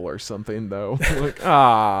Driscoll or something, though. Like,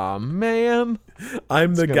 man.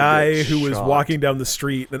 I'm the gonna guy get who was shot. walking down the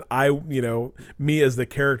street, and me as the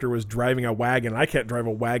character was driving a wagon. I can't drive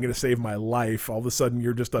a wagon to save my life. All of a sudden,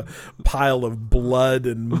 you're just a pile of blood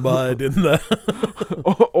and mud in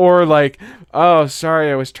the. Or like, oh,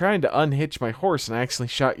 sorry, I was trying to unhitch my horse and I accidentally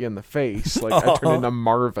shot you in the face. Like, I turned into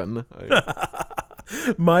Marvin.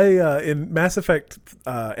 My in Mass Effect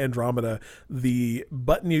Andromeda, the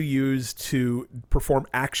button you use to perform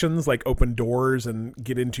actions like open doors and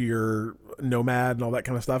get into your nomad and all that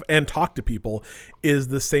kind of stuff and talk to people is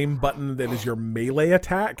the same button that is your melee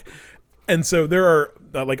attack. And so there are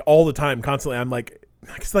like all the time, constantly, I'm like,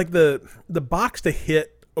 it's like the box to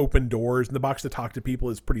hit open doors and the box to talk to people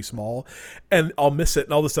is pretty small, and I'll miss it,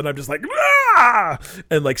 and all of a sudden I'm just like, ah!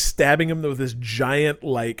 And like stabbing them with this giant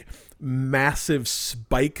like massive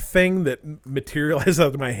spike thing that materializes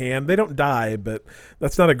out of my hand. They don't die, but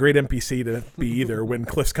that's not a great NPC to be either when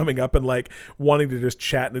Cliff's coming up and like wanting to just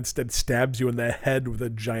chat and instead stabs you in the head with a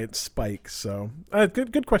giant spike. So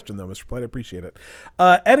good question though, Mr. Blight. I appreciate it.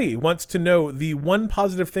 Eddie wants to know the one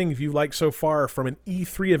positive thing you like so far from an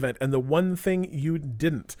E3 event and the one thing you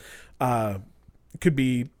didn't. Could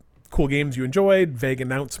be cool games you enjoyed, vague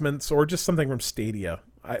announcements, or just something from Stadia.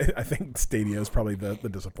 I think Stadia is probably the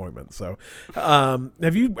disappointment. So,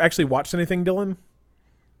 have you actually watched anything, Dylan?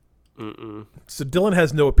 Mm-mm. So Dylan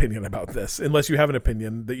has no opinion about this, unless you have an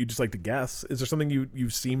opinion that you just like to guess. Is there something you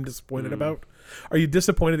seem disappointed about? Are you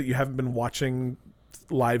disappointed that you haven't been watching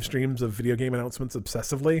live streams of video game announcements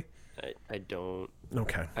obsessively? I don't.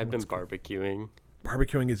 Okay. I've been barbecuing.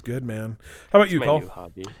 Barbecuing is good, man. How about you, My Cole? new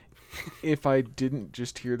hobby. If I didn't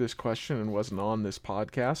just hear this question and wasn't on this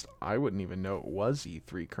podcast, I wouldn't even know it was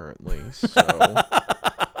E3 currently. So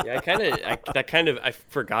Yeah, I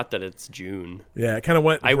forgot that it's June. Yeah, it kind of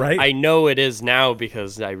went right. I know it is now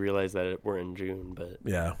because I realized that we're in June, but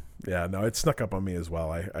Yeah, no, it snuck up on me as well.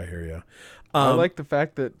 I hear you. I like the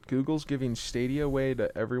fact that Google's giving Stadia away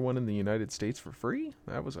to everyone in the United States for free.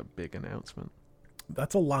 That was a big announcement.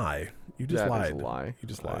 That's a lie. You just lied. That is a lie. You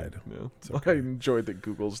just lied. Yeah. I enjoyed that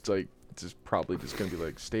Google's like probably just going to be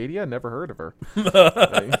like, Stadia? Never heard of her.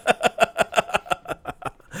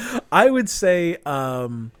 I would say I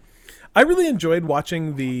really enjoyed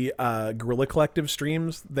watching the Guerrilla Collective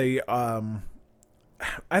streams. They I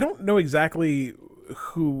don't know exactly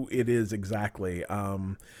who it is exactly.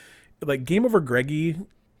 Like Game Over Greggy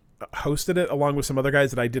hosted it along with some other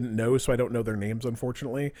guys that I didn't know, so I don't know their names,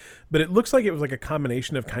 unfortunately. But it looks like it was like a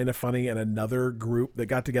combination of Kinda Funny and another group that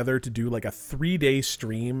got together to do like a 3-day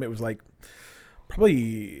stream. It was like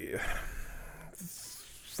probably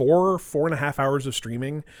 4.5 hours of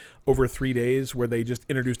streaming over 3 days, where they just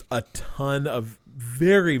introduced a ton of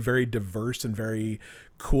very, very diverse and very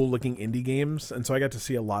cool looking indie games. And so I got to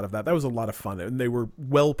see a lot of that. That was a lot of fun, and they were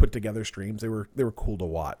well put together streams. They were cool to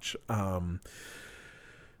watch.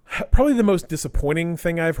 Probably the most disappointing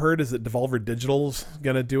thing I've heard is that Devolver Digital's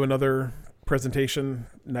going to do another presentation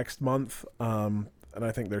next month. and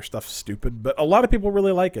I think their stuff's stupid, but a lot of people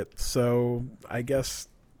really like it. So I guess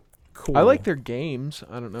cool. I like their games.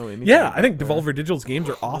 I don't know anything. Yeah, I think about Devolver Digital's games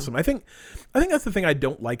are awesome. I think that's the thing I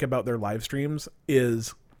don't like about their live streams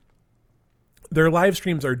is their live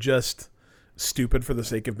streams are just stupid for the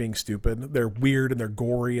sake of being stupid. They're weird and they're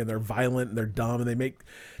gory and they're violent and they're dumb and they make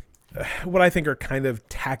what I think are kind of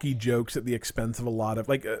tacky jokes at the expense of a lot of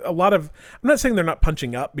I'm not saying they're not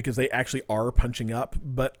punching up because they actually are punching up,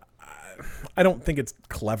 but I don't think it's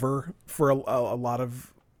clever for a lot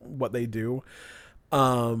of what they do.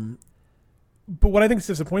 But what I think is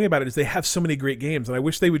disappointing about it is they have so many great games, and I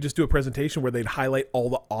wish they would just do a presentation where they'd highlight all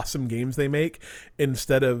the awesome games they make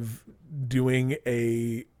instead of doing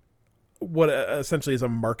what essentially is a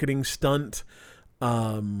marketing stunt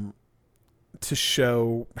to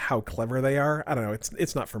show how clever they are. I don't know.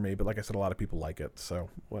 It's not for me, but like I said, a lot of people like it, so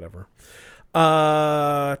whatever.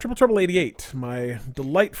 Triple Trouble 88, my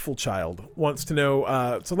delightful child, wants to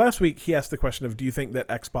know. So last week he asked the question of, do you think that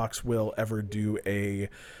Xbox will ever do a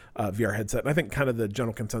VR headset? And I think kind of the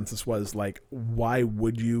general consensus was like, why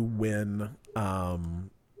would you when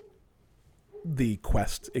the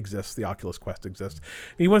Quest exists, the Oculus Quest exists?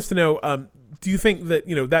 And he wants to know, do you think that,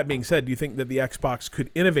 that being said, do you think that the Xbox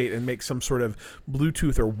could innovate and make some sort of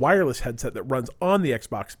Bluetooth or wireless headset that runs on the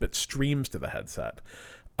Xbox but streams to the headset?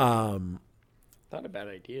 Not a bad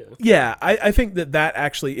idea. Yeah, I think that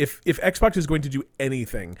actually, if Xbox is going to do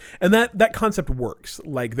anything, and that concept works,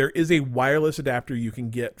 like there is a wireless adapter you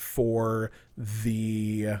can get for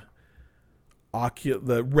the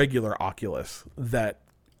regular Oculus that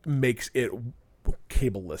makes it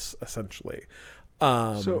cableless, essentially.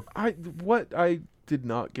 So I did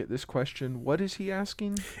not get this question. What is he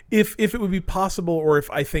asking? If it would be possible, or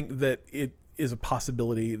if I think that it is a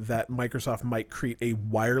possibility that Microsoft might create a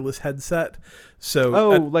wireless headset.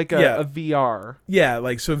 So a VR. Yeah,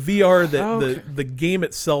 like so VR that the game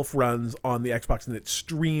itself runs on the Xbox and it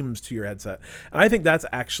streams to your headset. And I think that's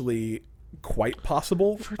actually quite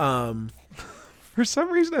possible. For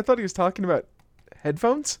some reason I thought he was talking about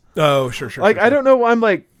headphones. Oh, sure. I don't know why I'm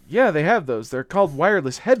like, yeah, they have those. They're called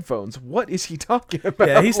wireless headphones. What is he talking about?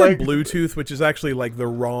 Yeah, he said Bluetooth, which is actually like the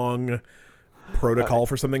wrong protocol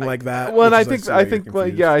for something like that. Well, and I think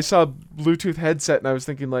I saw Bluetooth headset and I was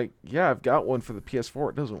thinking like, yeah, I've got one for the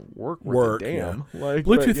PS4. It doesn't work. Damn. Yeah.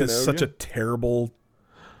 Bluetooth is such a terrible.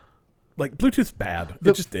 Like Bluetooth's bad.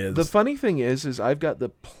 It just is. The funny thing is I've got the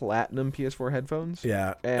platinum PS4 headphones.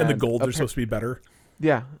 Yeah, and the golds are supposed to be better.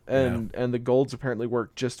 Yeah, and the golds apparently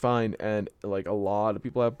work just fine, and like a lot of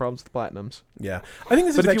people have problems with the platinums. Yeah, I think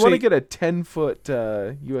this but is if you want to get a 10-foot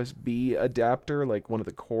USB adapter, like one of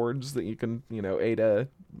the cords that you can, ADA,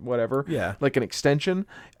 whatever, like an extension,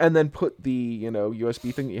 and then put the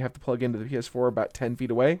USB thing that you have to plug into the PS4 about 10 feet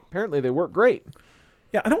away. Apparently, they work great.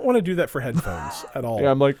 Yeah, I don't want to do that for headphones at all.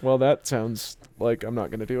 Yeah, I'm like, well, that sounds like I'm not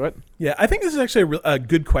going to do it. Yeah, I think this is actually a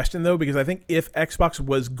good question, though, because I think if Xbox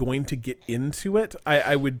was going to get into it,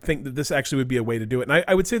 I would think that this actually would be a way to do it. And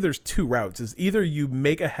I would say there's two routes. Is either you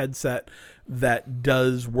make a headset that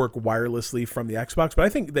does work wirelessly from the Xbox, but I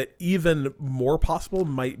think that even more possible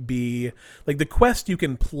might be, like the Quest you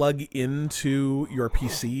can plug into your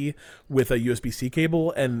PC with a USB-C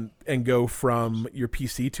cable and go from your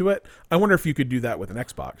PC to it. I wonder if you could do that with an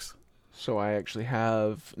Xbox. So I actually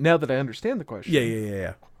have, now that I understand the question.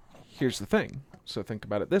 Yeah. Here's the thing. So think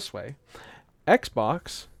about it this way.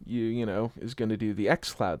 Xbox, you know, is going to do the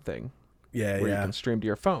xCloud thing. Yeah, where you can stream to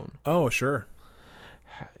your phone. Oh, sure.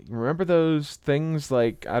 Remember those things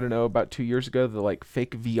like, I don't know, about 2 years ago, the like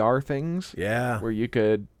fake VR things? Yeah. Where you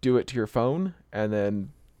could do it to your phone and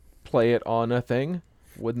then play it on a thing?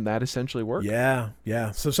 Wouldn't that essentially work? Yeah.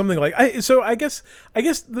 So something like I guess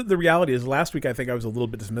the reality is last week I think I was a little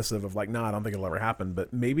bit dismissive of like, no, I don't think it'll ever happen.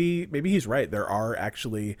 But maybe he's right. There are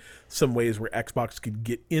actually some ways where Xbox could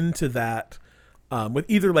get into that with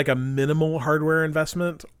either like a minimal hardware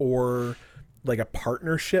investment or like a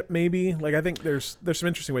partnership, maybe. Like I think there's some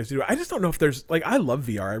interesting ways to do it. I just don't know if there's like, I love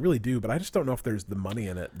VR, I really do, but I just don't know if there's the money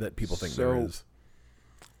in it that people think there is.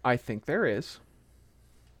 I think there is.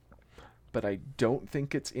 But I don't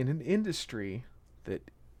think it's in an industry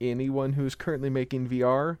that anyone who's currently making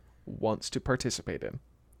VR wants to participate in.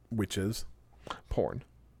 Which is? Porn.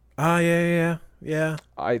 Yeah.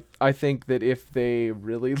 I think that if they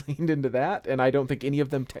really leaned into that, and I don't think any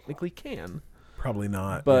of them technically can. Probably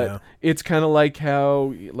not. But it's kind of like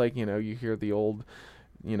how, like, you know, you hear the old,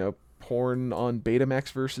 you know, porn on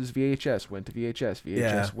Betamax versus VHS went to VHS.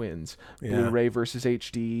 VHS wins. Blu-ray versus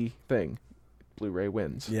HD thing. Blu-ray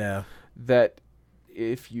wins. Yeah. That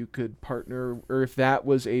if you could partner, or if that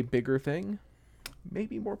was a bigger thing,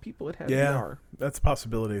 maybe more people had Yeah, VR. that's a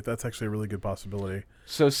possibility. That's actually a really good possibility.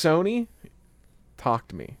 So Sony, talk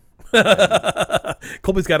to me.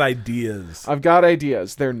 Colby's got ideas. I've got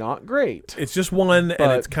ideas. They're not great. It's just one, and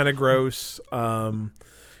But- it's kind of gross.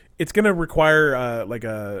 It's going to require like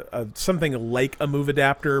a something like a Move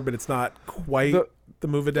adapter, but it's not quite the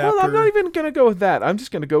Move adapter. Well, I'm not even going to go with that. I'm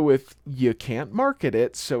just going to go with you can't market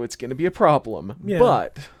it, so it's going to be a problem. Yeah.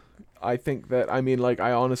 But I think that, I mean, like,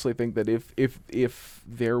 I honestly think that if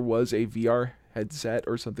there was a VR headset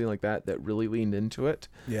or something like that that really leaned into it,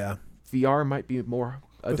 Yeah, VR might be more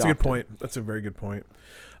adopted. that's a good point. That's a very good point.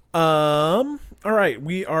 All right,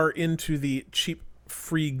 we are into the cheap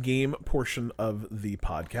free game portion of the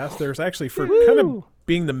podcast. There's actually, for kind of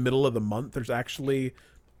being the middle of the month, there's actually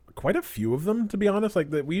quite a few of them, to be honest. Like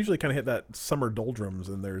we usually kind of hit that summer doldrums,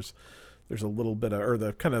 and there's a little bit of, or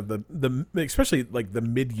the kind of the especially like the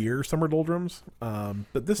mid-year summer doldrums.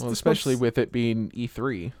 But this especially month's- with it being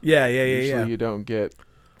E3. yeah, Usually you don't get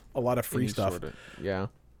a lot of free any stuff. sort of- yeah.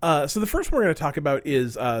 So the first one we're going to talk about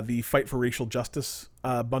is the Fight for Racial Justice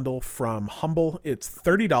bundle from Humble. It's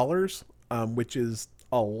 $30, which is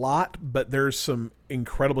a lot, but there's some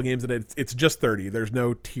incredible games in it. It's just 30. There's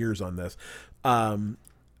no tiers on this.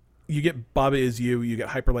 You get Baba Is You, you get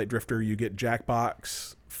Hyper Light Drifter, you get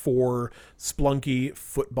Jackbox 4, Splunky,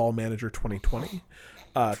 Football Manager 2020,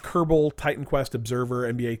 Kerbal, Titan Quest,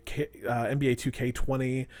 Observer, NBA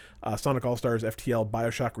 2K20, Sonic All-Stars, FTL,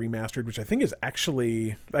 Bioshock Remastered, which I think is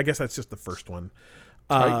actually, I guess that's just the first one.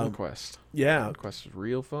 Titan Quest. Yeah, Titan Quest is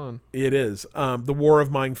real fun. it is. The War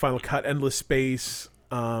of Mine, Final Cut, Endless Space,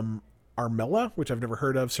 Armella, which I've never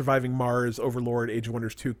heard of, Surviving Mars, Overlord, Age of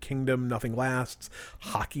Wonders 2, Kingdom, Nothing Lasts,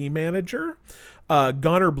 Hockey Manager,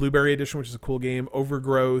 Goner Blueberry Edition, which is a cool game,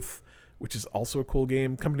 Overgrowth, which is also a cool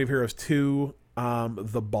game, Company of Heroes 2,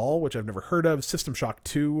 The Ball, which I've never heard of, System Shock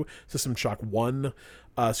 2, System Shock 1,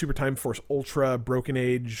 Super Time Force Ultra, Broken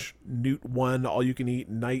Age, Newt 1, All You Can Eat,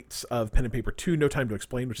 Knights of Pen and Paper 2, No Time to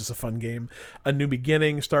Explain, which is a fun game, A New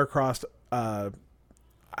Beginning, Starcrossed,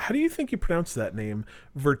 how do you think you pronounce that name?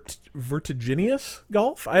 Vertiginous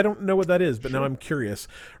Golf? I don't know what that is, but now I'm curious.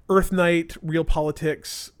 Earth Knight, Real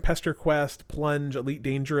Politics, Pester Quest, Plunge, Elite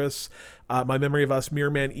Dangerous, My Memory of Us,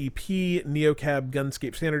 Mirror Man EP, Neocab,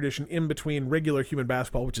 Gunscape Standard Edition, In Between, Regular Human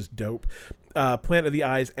Basketball, which is dope, Planet of the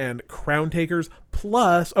Eyes, and Crown Takers,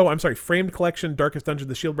 plus, Framed Collection, Darkest Dungeon,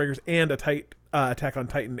 The Shieldbreakers, and Attack on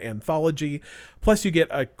Titan Anthology. Plus you get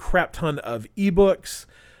a crap ton of ebooks,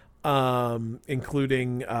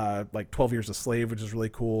 including like 12 Years a Slave, which is really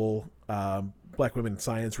cool, Black Women in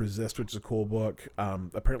Science Resist, which is a cool book,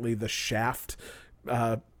 apparently the Shaft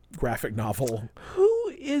graphic novel.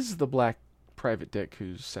 Who is the black private dick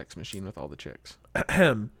who's sex machine with all the chicks?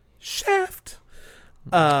 Shaft.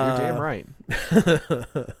 You're damn right.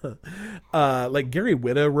 Like Gary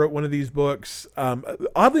Whitta wrote one of these books.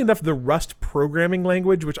 Oddly enough, the Rust programming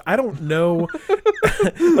language, which I don't know,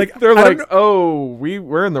 like They're I like, don't, oh,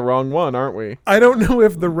 we're in the wrong one, aren't we? I don't know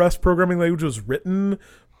if the Rust programming language was written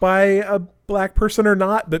by a black person or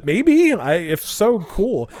not, but maybe. If so,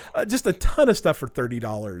 cool. Just a ton of stuff for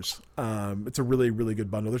 $30. It's a really, really good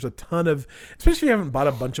bundle. There's a ton of, especially if you haven't bought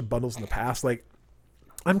a bunch of bundles in the past. Like,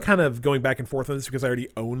 I'm kind of going back and forth on this because I already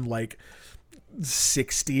own like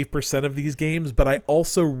 60% of these games, but I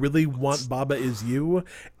also really want Baba Is You,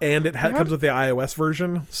 and it comes with the iOS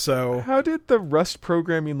version. So How did the Rust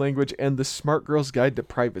programming language and the Smart Girl's Guide to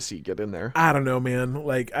Privacy get in there? I don't know, man.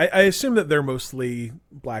 Like I assume that they're mostly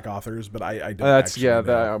black authors, but I don't. That's actually know.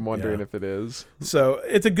 that I'm wondering Yeah. if it is. So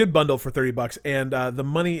it's a good bundle for $30, and the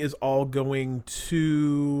money is all going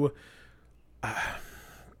to.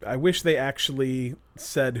 I wish they actually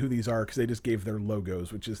said who these are because they just gave their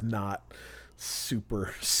logos, which is not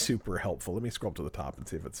super, super helpful. Let me scroll up to the top and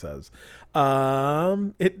see if it says.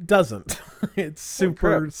 It doesn't. It's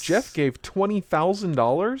super. Crap, Jeff gave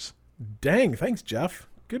 $20,000. Dang, thanks, Jeff.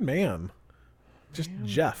 Good man. Just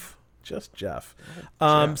Jeff. Jeff.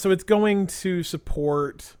 So it's going to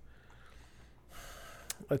support,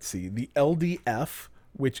 let's see, the LDF,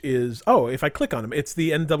 which is, if I click on them, it's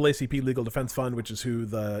the NAACP Legal Defense Fund, which is who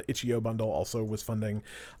the Itch.io bundle also was funding.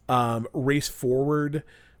 Race Forward,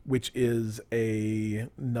 which is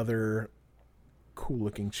another cool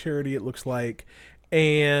looking charity, it looks like.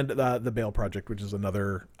 And the Bail Project, which is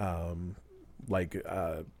another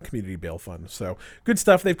community bail fund. So good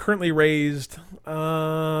stuff. They've currently raised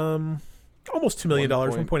almost $2 million,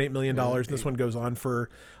 $1.8 million. And this one goes on for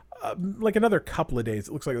like another couple of days.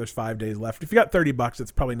 It looks like there's 5 days left. If you got $30,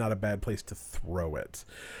 it's probably not a bad place to throw it.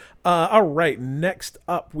 All right, next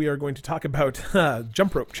up, we are going to talk about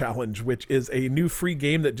Jump Rope Challenge, which is a new free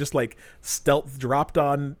game that just like stealth dropped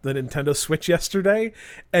on the Nintendo Switch yesterday,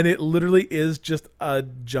 and it literally is just a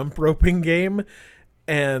jump roping game,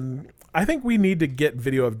 and I think we need to get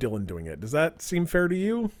video of Dylan doing it. Does that seem fair to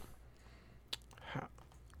you?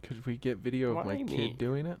 Could we get video of my kid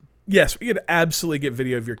doing it? Yes, we could absolutely get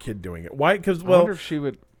video of your kid doing it. Why? Because, I wonder if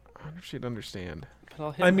she'd understand. But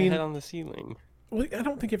I'll hit my head on the ceiling. Well, I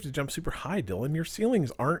don't think you have to jump super high, Dylan. Your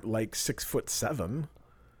ceilings aren't like 6'7".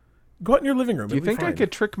 Go out in your living room. Do you think I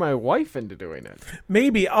could trick my wife into doing it?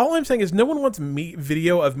 Maybe. All I'm saying is no one wants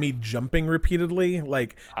video of me jumping repeatedly.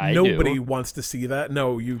 Like, nobody wants to see that.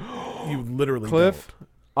 No, you literally Cliff,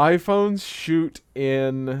 don't. iPhones shoot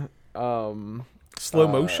in slow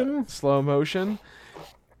motion? Slow motion.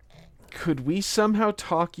 Could we somehow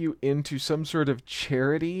talk you into some sort of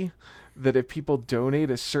charity that if people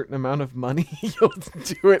donate a certain amount of money, you'll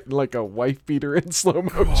do it in like a wife beater in slow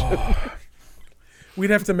motion? We'd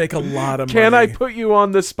have to make a lot of money. Can I put you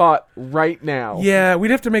on the spot right now? Yeah,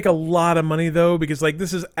 we'd have to make a lot of money though, because like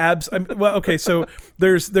this is well, okay, so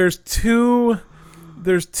there's two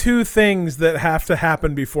things that have to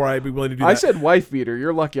happen before I'd be willing to do that. I said wife beater.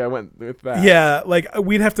 You're lucky I went with that. Yeah, like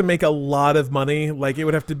we'd have to make a lot of money. Like it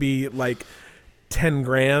would have to be like 10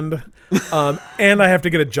 grand. And I have to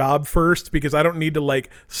get a job first because I don't need to like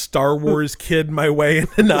Star Wars kid my way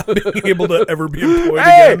into not being able to ever be employed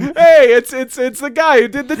again. Hey, it's the guy who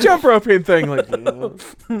did the jump roping thing. Like,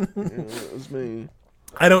 it was me.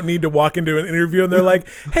 I don't need to walk into an interview and they're like,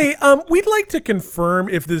 "Hey, we'd like to confirm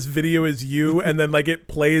if this video is you," and then like it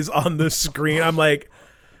plays on the screen. I'm like,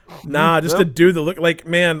 nah, just a dude that look like,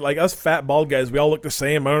 man, like us fat bald guys, we all look the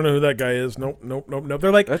same. I don't know who that guy is. Nope.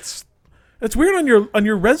 They're like, It's weird on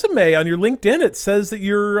your resume, on your LinkedIn, it says that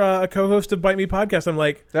you're a co-host of Bite Me Podcast. I'm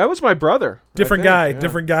like, that was my brother. Different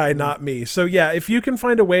guy, not me. So yeah, if you can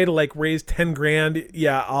find a way to like raise 10 grand,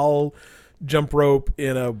 yeah, I'll jump rope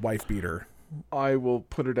in a wife beater. I will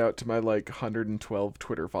put it out to my like 112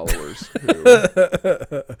 Twitter followers.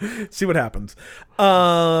 See what happens.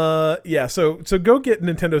 Yeah, so go get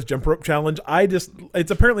Nintendo's Jump Rope Challenge.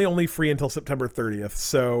 It's apparently only free until September 30th,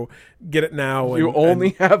 so get it now. You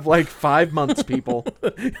only have like 5 months, people.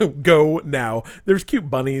 Go now. There's cute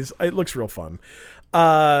bunnies. It looks real fun.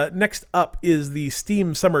 Next up is the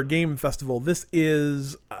Steam Summer Game Festival. This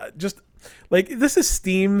is this is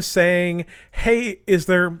Steam saying, hey, is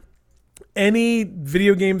there any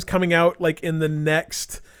video games coming out like in the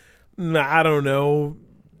next, I don't know,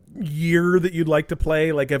 year that you'd like to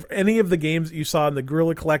play? Like if any of the games that you saw in the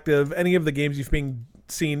Guerrilla Collective, any of the games you've been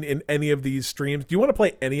seen in any of these streams, do you want to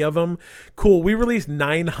play any of them? Cool. We released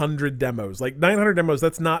 900 demos. Like 900 demos,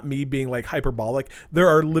 that's not me being like hyperbolic. There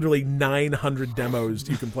are literally 900 demos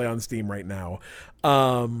you can play on Steam right now.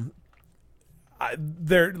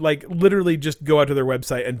 They're like literally just go out to their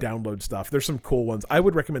website and download stuff. There's some cool ones. I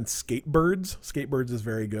would recommend Skatebirds. Skatebirds is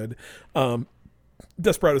very good.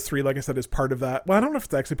 Desperados 3, like I said, is part of that. Well, I don't know if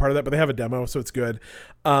it's actually part of that, but they have a demo, so it's good.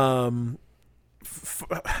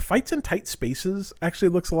 Fights in Tight Spaces actually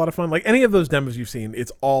looks a lot of fun. Like any of those demos you've seen,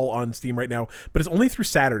 it's all on Steam right now, but it's only through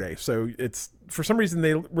Saturday. So it's, for some reason,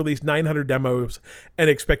 they released 900 demos and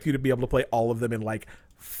expect you to be able to play all of them in like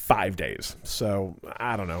 5 days. So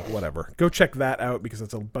I don't know, whatever. Go check that out because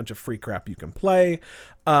it's a bunch of free crap you can play.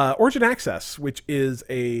 Origin Access, which is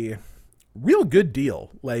a real good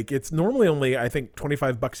deal. Like it's normally only, I think,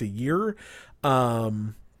 $25 a year.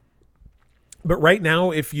 But right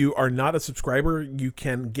now, if you are not a subscriber, you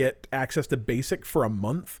can get access to Basic for a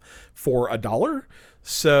month for $1.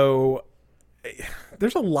 So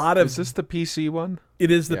there's a lot of... Is this the PC one?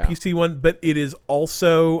 It is the PC one, but it is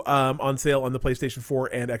also on sale on the PlayStation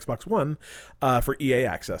 4 and Xbox One for EA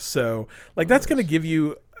access. So like that's going to give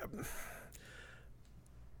you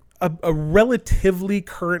a relatively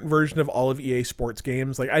current version of all of EA sports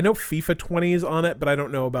games. Like I know FIFA 20 is on it, but I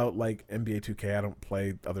don't know about like NBA 2K. I don't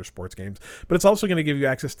play other sports games. But it's also going to give you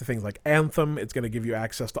access to things like Anthem. It's going to give you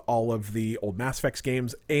access to all of the old Mass Effect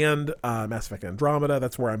games and Mass Effect Andromeda.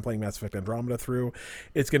 That's where I'm playing Mass Effect Andromeda through.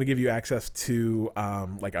 It's going to give you access to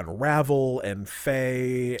like Unravel and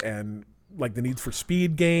Faye and like the Need for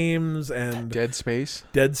Speed games and Dead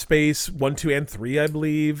Space 1, 2, and 3, I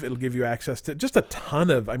believe. It'll give you access to just a ton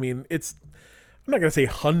of, I mean, I'm not going to say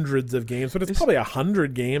hundreds of games, but it's probably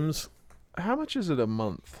 100 games. How much is it a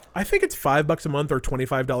month? I think it's $5 a month or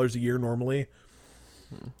 $25 a year normally.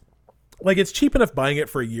 like it's cheap enough buying it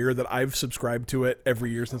for a year that I've subscribed to it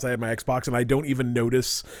every year since I had my Xbox, and I don't even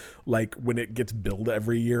notice like when it gets billed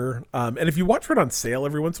every year. And if you watch for it on sale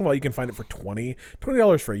every once in a while, you can find it for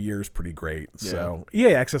 $20 for a year is pretty great. Yeah. So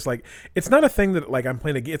EA Access, like it's not a thing that like I'm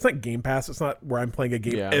playing a game. It's not Game Pass. It's not where I'm playing a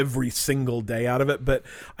game every single day out of it. But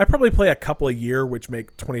I probably play a couple a year, which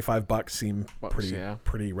make $25 seem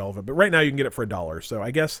pretty relevant. But right now you can get it for $1. So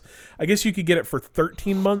I guess you could get it for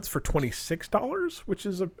 13 months for $26, which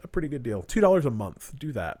is a pretty good deal. $2 a month.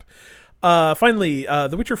 Do that. Finally,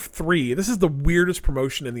 The Witcher 3. This is the weirdest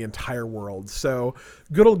promotion in the entire world. So,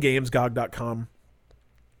 good old games, GOG.com.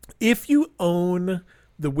 If you own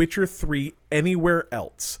The Witcher 3 anywhere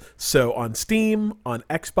else, so on Steam, on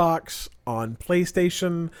Xbox, on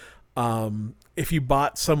PlayStation, if you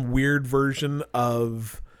bought some weird version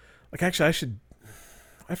of... Like, actually,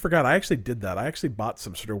 I forgot. I actually did that. I actually bought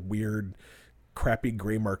some sort of weird, crappy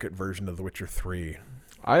gray market version of The Witcher 3.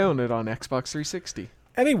 I own it on Xbox 360.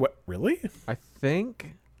 Anyway, really? I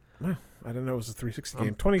think. I didn't know it was a 360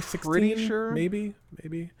 game. 2016, pretty sure. Maybe.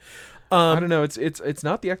 I don't know. It's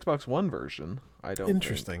not the Xbox One version. I don't.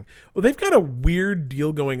 Interesting. Well, they've got a weird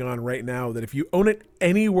deal going on right now that if you own it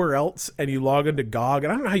anywhere else and you log into GOG,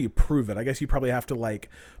 and I don't know how you prove it. I guess you probably have to like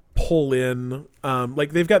pull in.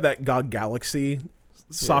 Like they've got that GOG Galaxy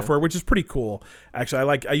software, which is pretty cool.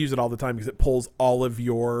 Actually, I use it all the time because it pulls all of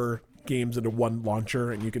your games into one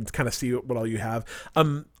launcher and you can kind of see what all you have.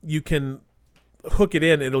 You can hook it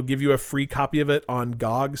in, it'll give you a free copy of it on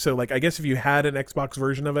GOG. So like I guess if you had an Xbox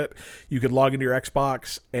version of it, you could log into your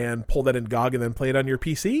Xbox and pull that in GOG and then play it on your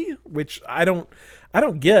PC, which I don't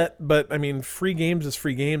get, but I mean free games is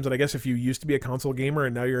free games, and I guess if you used to be a console gamer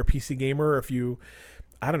and now you're a PC gamer, or if you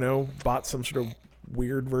bought some sort of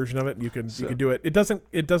weird version of it, you can do it. It doesn't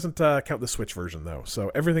count the Switch version though.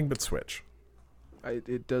 So everything but Switch.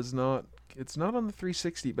 It does not. It's not on the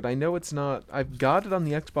 360, but I know it's not. I've got it on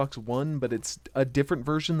the Xbox One, but it's a different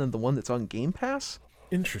version than the one that's on Game Pass.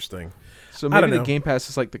 Interesting. So maybe the Game Pass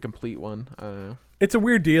is like the complete one. I don't know. It's a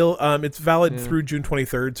weird deal. It's valid through June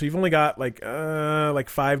 23rd, so you've only got like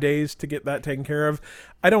 5 days to get that taken care of.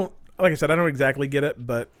 Like I said, I don't exactly get it,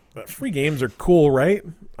 but free games are cool, right?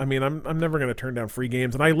 I mean, I'm never going to turn down free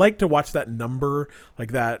games, and I like to watch that number,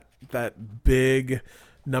 like that big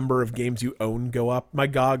number of games you own go up. My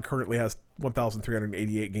GOG currently has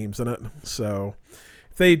 1,388 games in it, so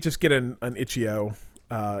if they just get an itch.io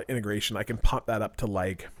integration, I can pop that up to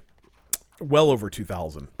like well over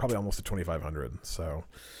 2,000, probably almost to 2,500. So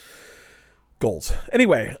goals.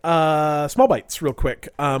 Anyway, Small Bites real quick.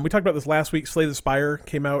 We talked about this last week. Slay the Spire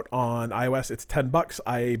came out on iOS. It's $10.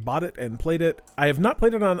 I bought it and played it. I have not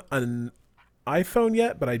played it on an iPhone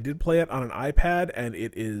yet, but I did play it on an iPad, and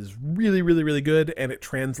it is really, really, really good, and it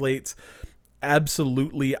translates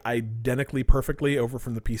absolutely identically perfectly over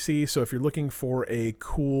from the PC. So if you're looking for a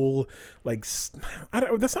cool, like,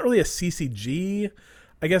 that's not really a CCG,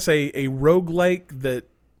 I guess a roguelike that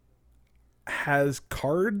has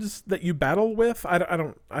cards that you battle with. I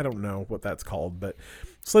don't know what that's called, but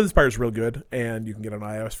Slay the Spire is real good, and you can get it on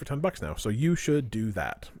iOS for $10 now. So you should do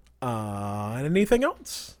that. Anything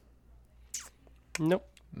else? Nope.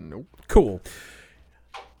 Cool.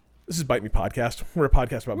 This is Bite Me Podcast. We're a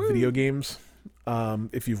podcast about video games.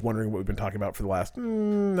 If you're wondering what we've been talking about for the last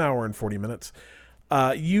hour and 40 minutes,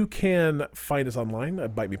 you can find us online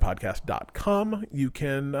at bitemepodcast.com. You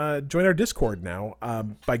can join our Discord now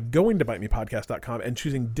by going to bitemepodcast.com and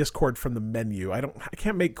choosing Discord from the menu. I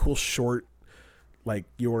can't make cool short like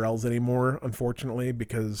URLs anymore, unfortunately,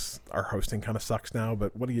 because our hosting kind of sucks now.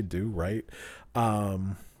 But what do you do, right?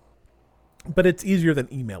 But it's easier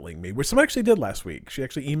than emailing me, which someone actually did last week. She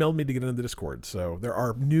actually emailed me to get into the Discord. So there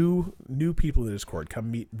are new people in the Discord. Come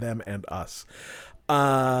meet them and us.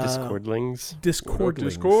 Discordlings.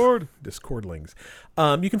 Discordlings.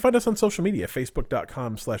 You can find us on social media,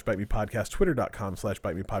 facebook.com/bitemepodcast,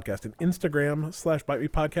 twitter.com/bitemepodcast, and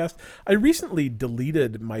Instagram/bitemepodcast. I recently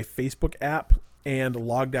deleted my Facebook app and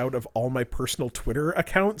logged out of all my personal Twitter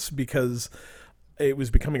accounts because it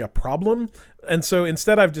was becoming a problem. And so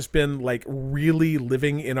instead I've just been like really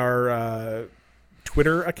living in our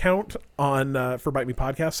Twitter account on for Bite Me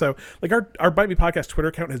Podcast. So like our Bite Me Podcast Twitter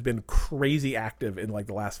account has been crazy active in like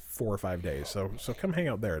the last 4 or 5 days. So come hang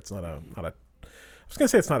out there. It's not a I was gonna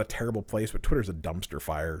say it's not a terrible place, but Twitter's a dumpster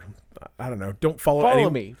fire. I don't know. Don't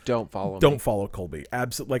follow me. Don't follow me. Don't follow Colby.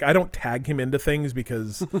 Absolutely. Like I don't tag him into things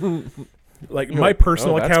because like my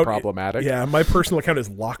personal that's account, problematic. Yeah, my personal account is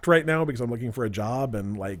locked right now because I'm looking for a job,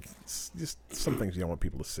 and like just some things you don't want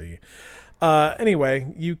people to see.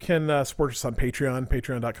 Anyway, you can support us on Patreon,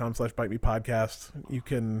 patreon.com/bitemepodcast. You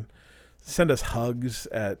can send us hugs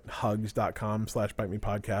at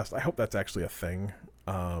hugs.com/bitemepodcast. I hope that's actually a thing.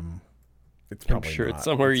 It's I'm probably sure not. it's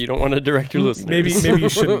somewhere you don't want to direct your listeners. Maybe you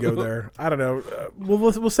shouldn't go there. I don't know.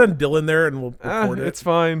 We'll send Dylan there and we'll record it. It's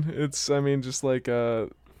fine. It's just like a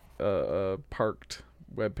parked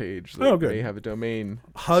webpage that good. may have a domain.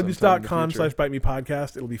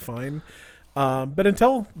 Hugs.com/bitemepodcast. It'll be fine. But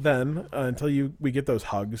until then, we get those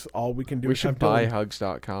hugs, all we can do We is should have buy Dylan.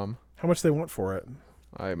 hugs.com. How much they want for it?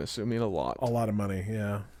 I'm assuming a lot. A lot of money.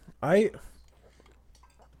 Yeah.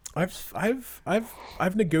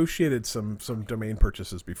 I've negotiated some domain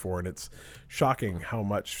purchases before, and it's shocking how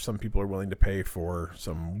much some people are willing to pay for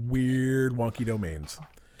some weird, wonky domains.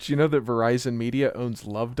 Do you know that Verizon Media owns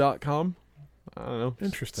love.com? I don't know.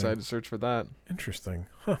 Interesting. Decided to search for that. Interesting.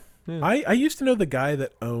 Huh. Yeah. I used to know the guy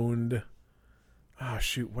that owned,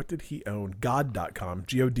 what did he own? God.com,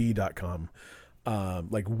 God.com.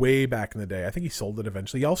 Like way back in the day. I think he sold it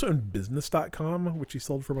eventually. He also owned business.com, which he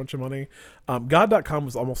sold for a bunch of money. God.com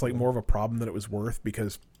was almost like more of a problem than it was worth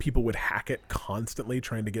because people would hack it constantly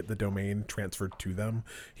trying to get the domain transferred to them.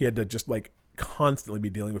 He had to just like constantly be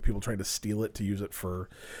dealing with people trying to steal it to use it for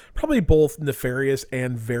probably both nefarious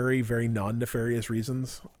and very, very non-nefarious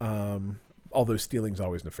reasons. Although stealing's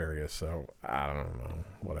always nefarious, so I don't know.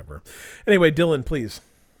 Whatever. Anyway, Dylan, please.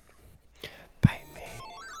 Bite me.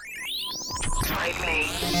 Bite me.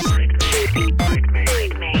 Bite me. Bite me.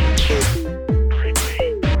 Bite me.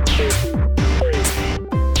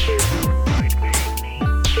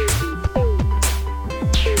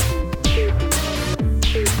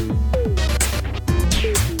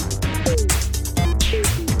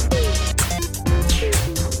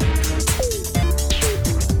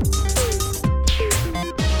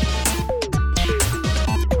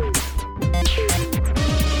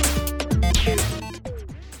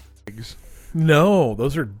 No,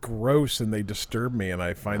 those are gross and they disturb me, and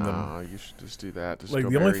I find them. No, you should just do that. Just Like, go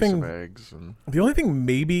the only bury thing- some eggs and The only thing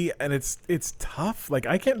maybe, and it's tough. Like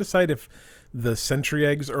I can't decide if the century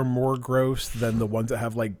eggs are more gross than the ones that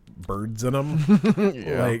have like birds in them.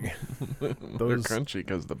 yeah, Like they're those, crunchy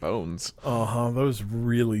because the bones. those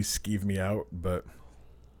really skeeve me out. But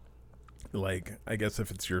like, I guess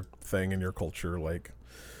if it's your thing and your culture, like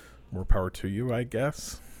more power to you. I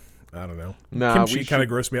guess. I don't know. Nah, Kimchi we kind of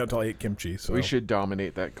should- grossed me out until I ate kimchi. So We should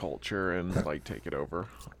dominate that culture and like take it over.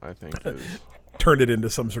 I think. Is, turn it into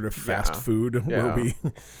some sort of fast Yeah. food where Yeah.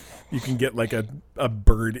 you can get like a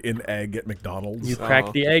bird in egg at McDonald's. You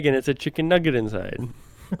crack the egg and it's a chicken nugget inside.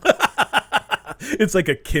 It's like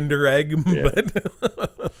a Kinder egg, Yeah.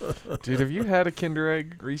 but dude, have you had a Kinder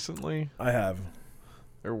Egg recently? I have.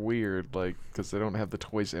 They're weird, like because they don't have the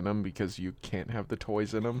toys in them because you can't have the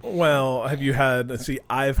toys in them. Well, have you had? See,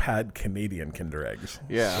 I've had Canadian Kinder eggs.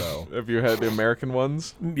 Yeah. So, Have you had the American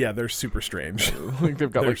ones? yeah, they're super strange. Like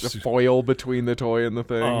they've got They're like the su- foil between the toy and the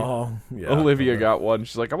thing. Oh, yeah. Olivia got one.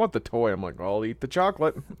 She's like, I want the toy. I'm like, well, I'll eat the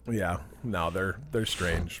chocolate. Yeah. No, they're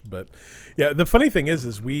strange, but yeah. The funny thing is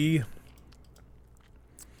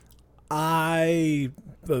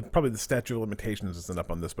probably the statute of limitations isn't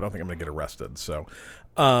up on this, but I don't think I'm going to get arrested. So,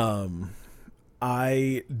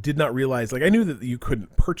 I did not realize, like, I knew that you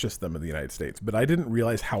couldn't purchase them in the United States, but I didn't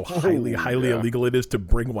realize how highly yeah. illegal it is to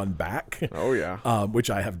bring one back. Oh yeah. Which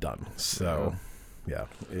I have done. So, yeah,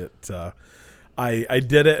 I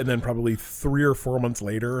did it, and then probably 3 or 4 months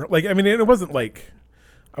later, like, I mean, it wasn't like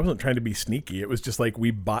I wasn't trying to be sneaky. It was just like we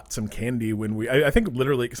bought some candy when I think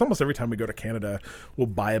literally, because almost every time we go to Canada, we'll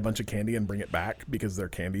buy a bunch of candy and bring it back because their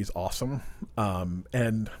candy's awesome.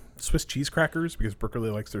 And Swiss cheese crackers, because Brooke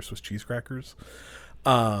really likes their Swiss cheese crackers.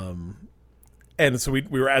 And so we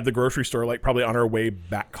were at the grocery store, like probably on our way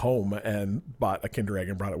back home, and bought a Kinder Egg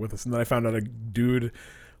and brought it with us. And then I found out a dude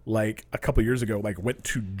like a couple years ago, like went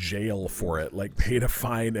to jail for it, like paid a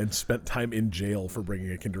fine and spent time in jail for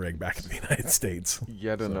bringing a Kinder Egg back to the United States.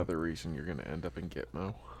 Yet another reason you're gonna end up in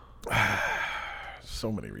Gitmo.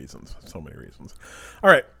 So many reasons. All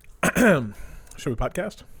right. Should we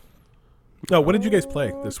podcast? No, what did you guys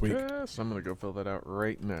play this week? Did Yes, I'm gonna go fill that out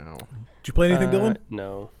right now. you play anything, Dylan?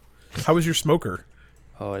 No. How was your smoker?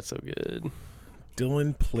 Oh, it's so good.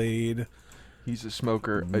 Dylan played. He's a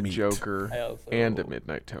smoker, a Meat. joker, I also- and a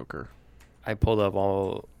midnight toker. I pulled up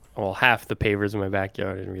half the pavers in my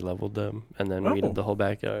backyard and re-leveled them, and then Oh. weeded the whole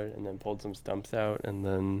backyard, and then pulled some stumps out, and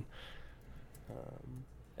then,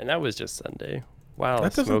 and that was just Sunday. Wow,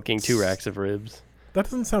 That doesn't smoking 2 racks of ribs That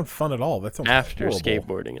doesn't sound fun at all. That sounds after horrible.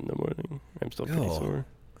 skateboarding in the morning. I'm still pretty Ew. sore.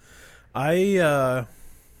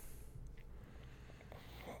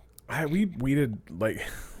 We weeded like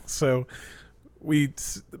so.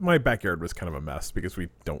 My backyard was kind of a mess because we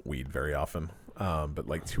don't weed very often. But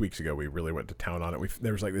like 2 weeks ago, we really went to town on it.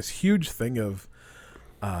 There was like this huge thing of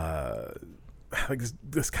like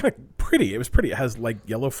this kind of pretty. It was pretty. It has like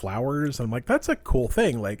yellow flowers. I'm like, that's a cool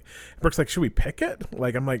thing. Like Brooke's like, should we pick it?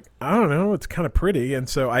 Like I'm like, I don't know. It's kind of pretty. And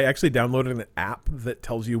so I actually downloaded an app that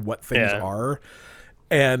tells you what things are.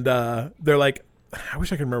 And they're like, I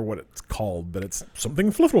wish I could remember what it's called, but it's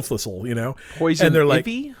something fliffle, you know? Poison and they're like,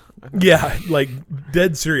 ivy? Yeah, like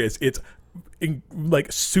dead serious. It's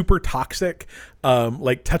like super toxic.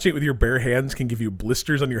 Like touching it with your bare hands can give you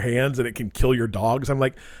blisters on your hands and it can kill your dogs. I'm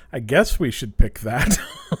like, I guess we should pick that.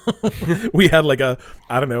 We had like a,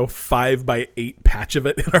 I don't know, 5x8 patch of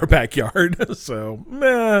it in our backyard.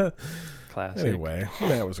 So, Classic. anyway,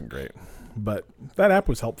 that wasn't great. But that app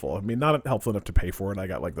was helpful. I mean, not helpful enough to pay for it. I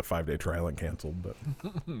got like the 5-day trial and canceled. But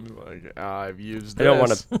Like, I've used I this. don't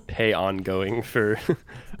want to pay ongoing for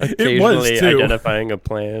occasionally too. identifying a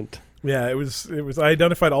plant. yeah, it was. I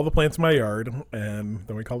identified all the plants in my yard, and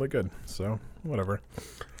then we called it good. So whatever.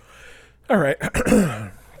 All right.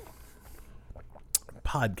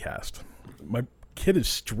 Podcast. My kid is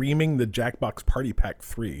streaming the Jackbox Party Pack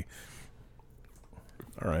 3.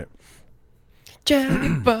 All right.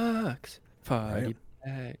 Jackbox Party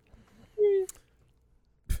Pack.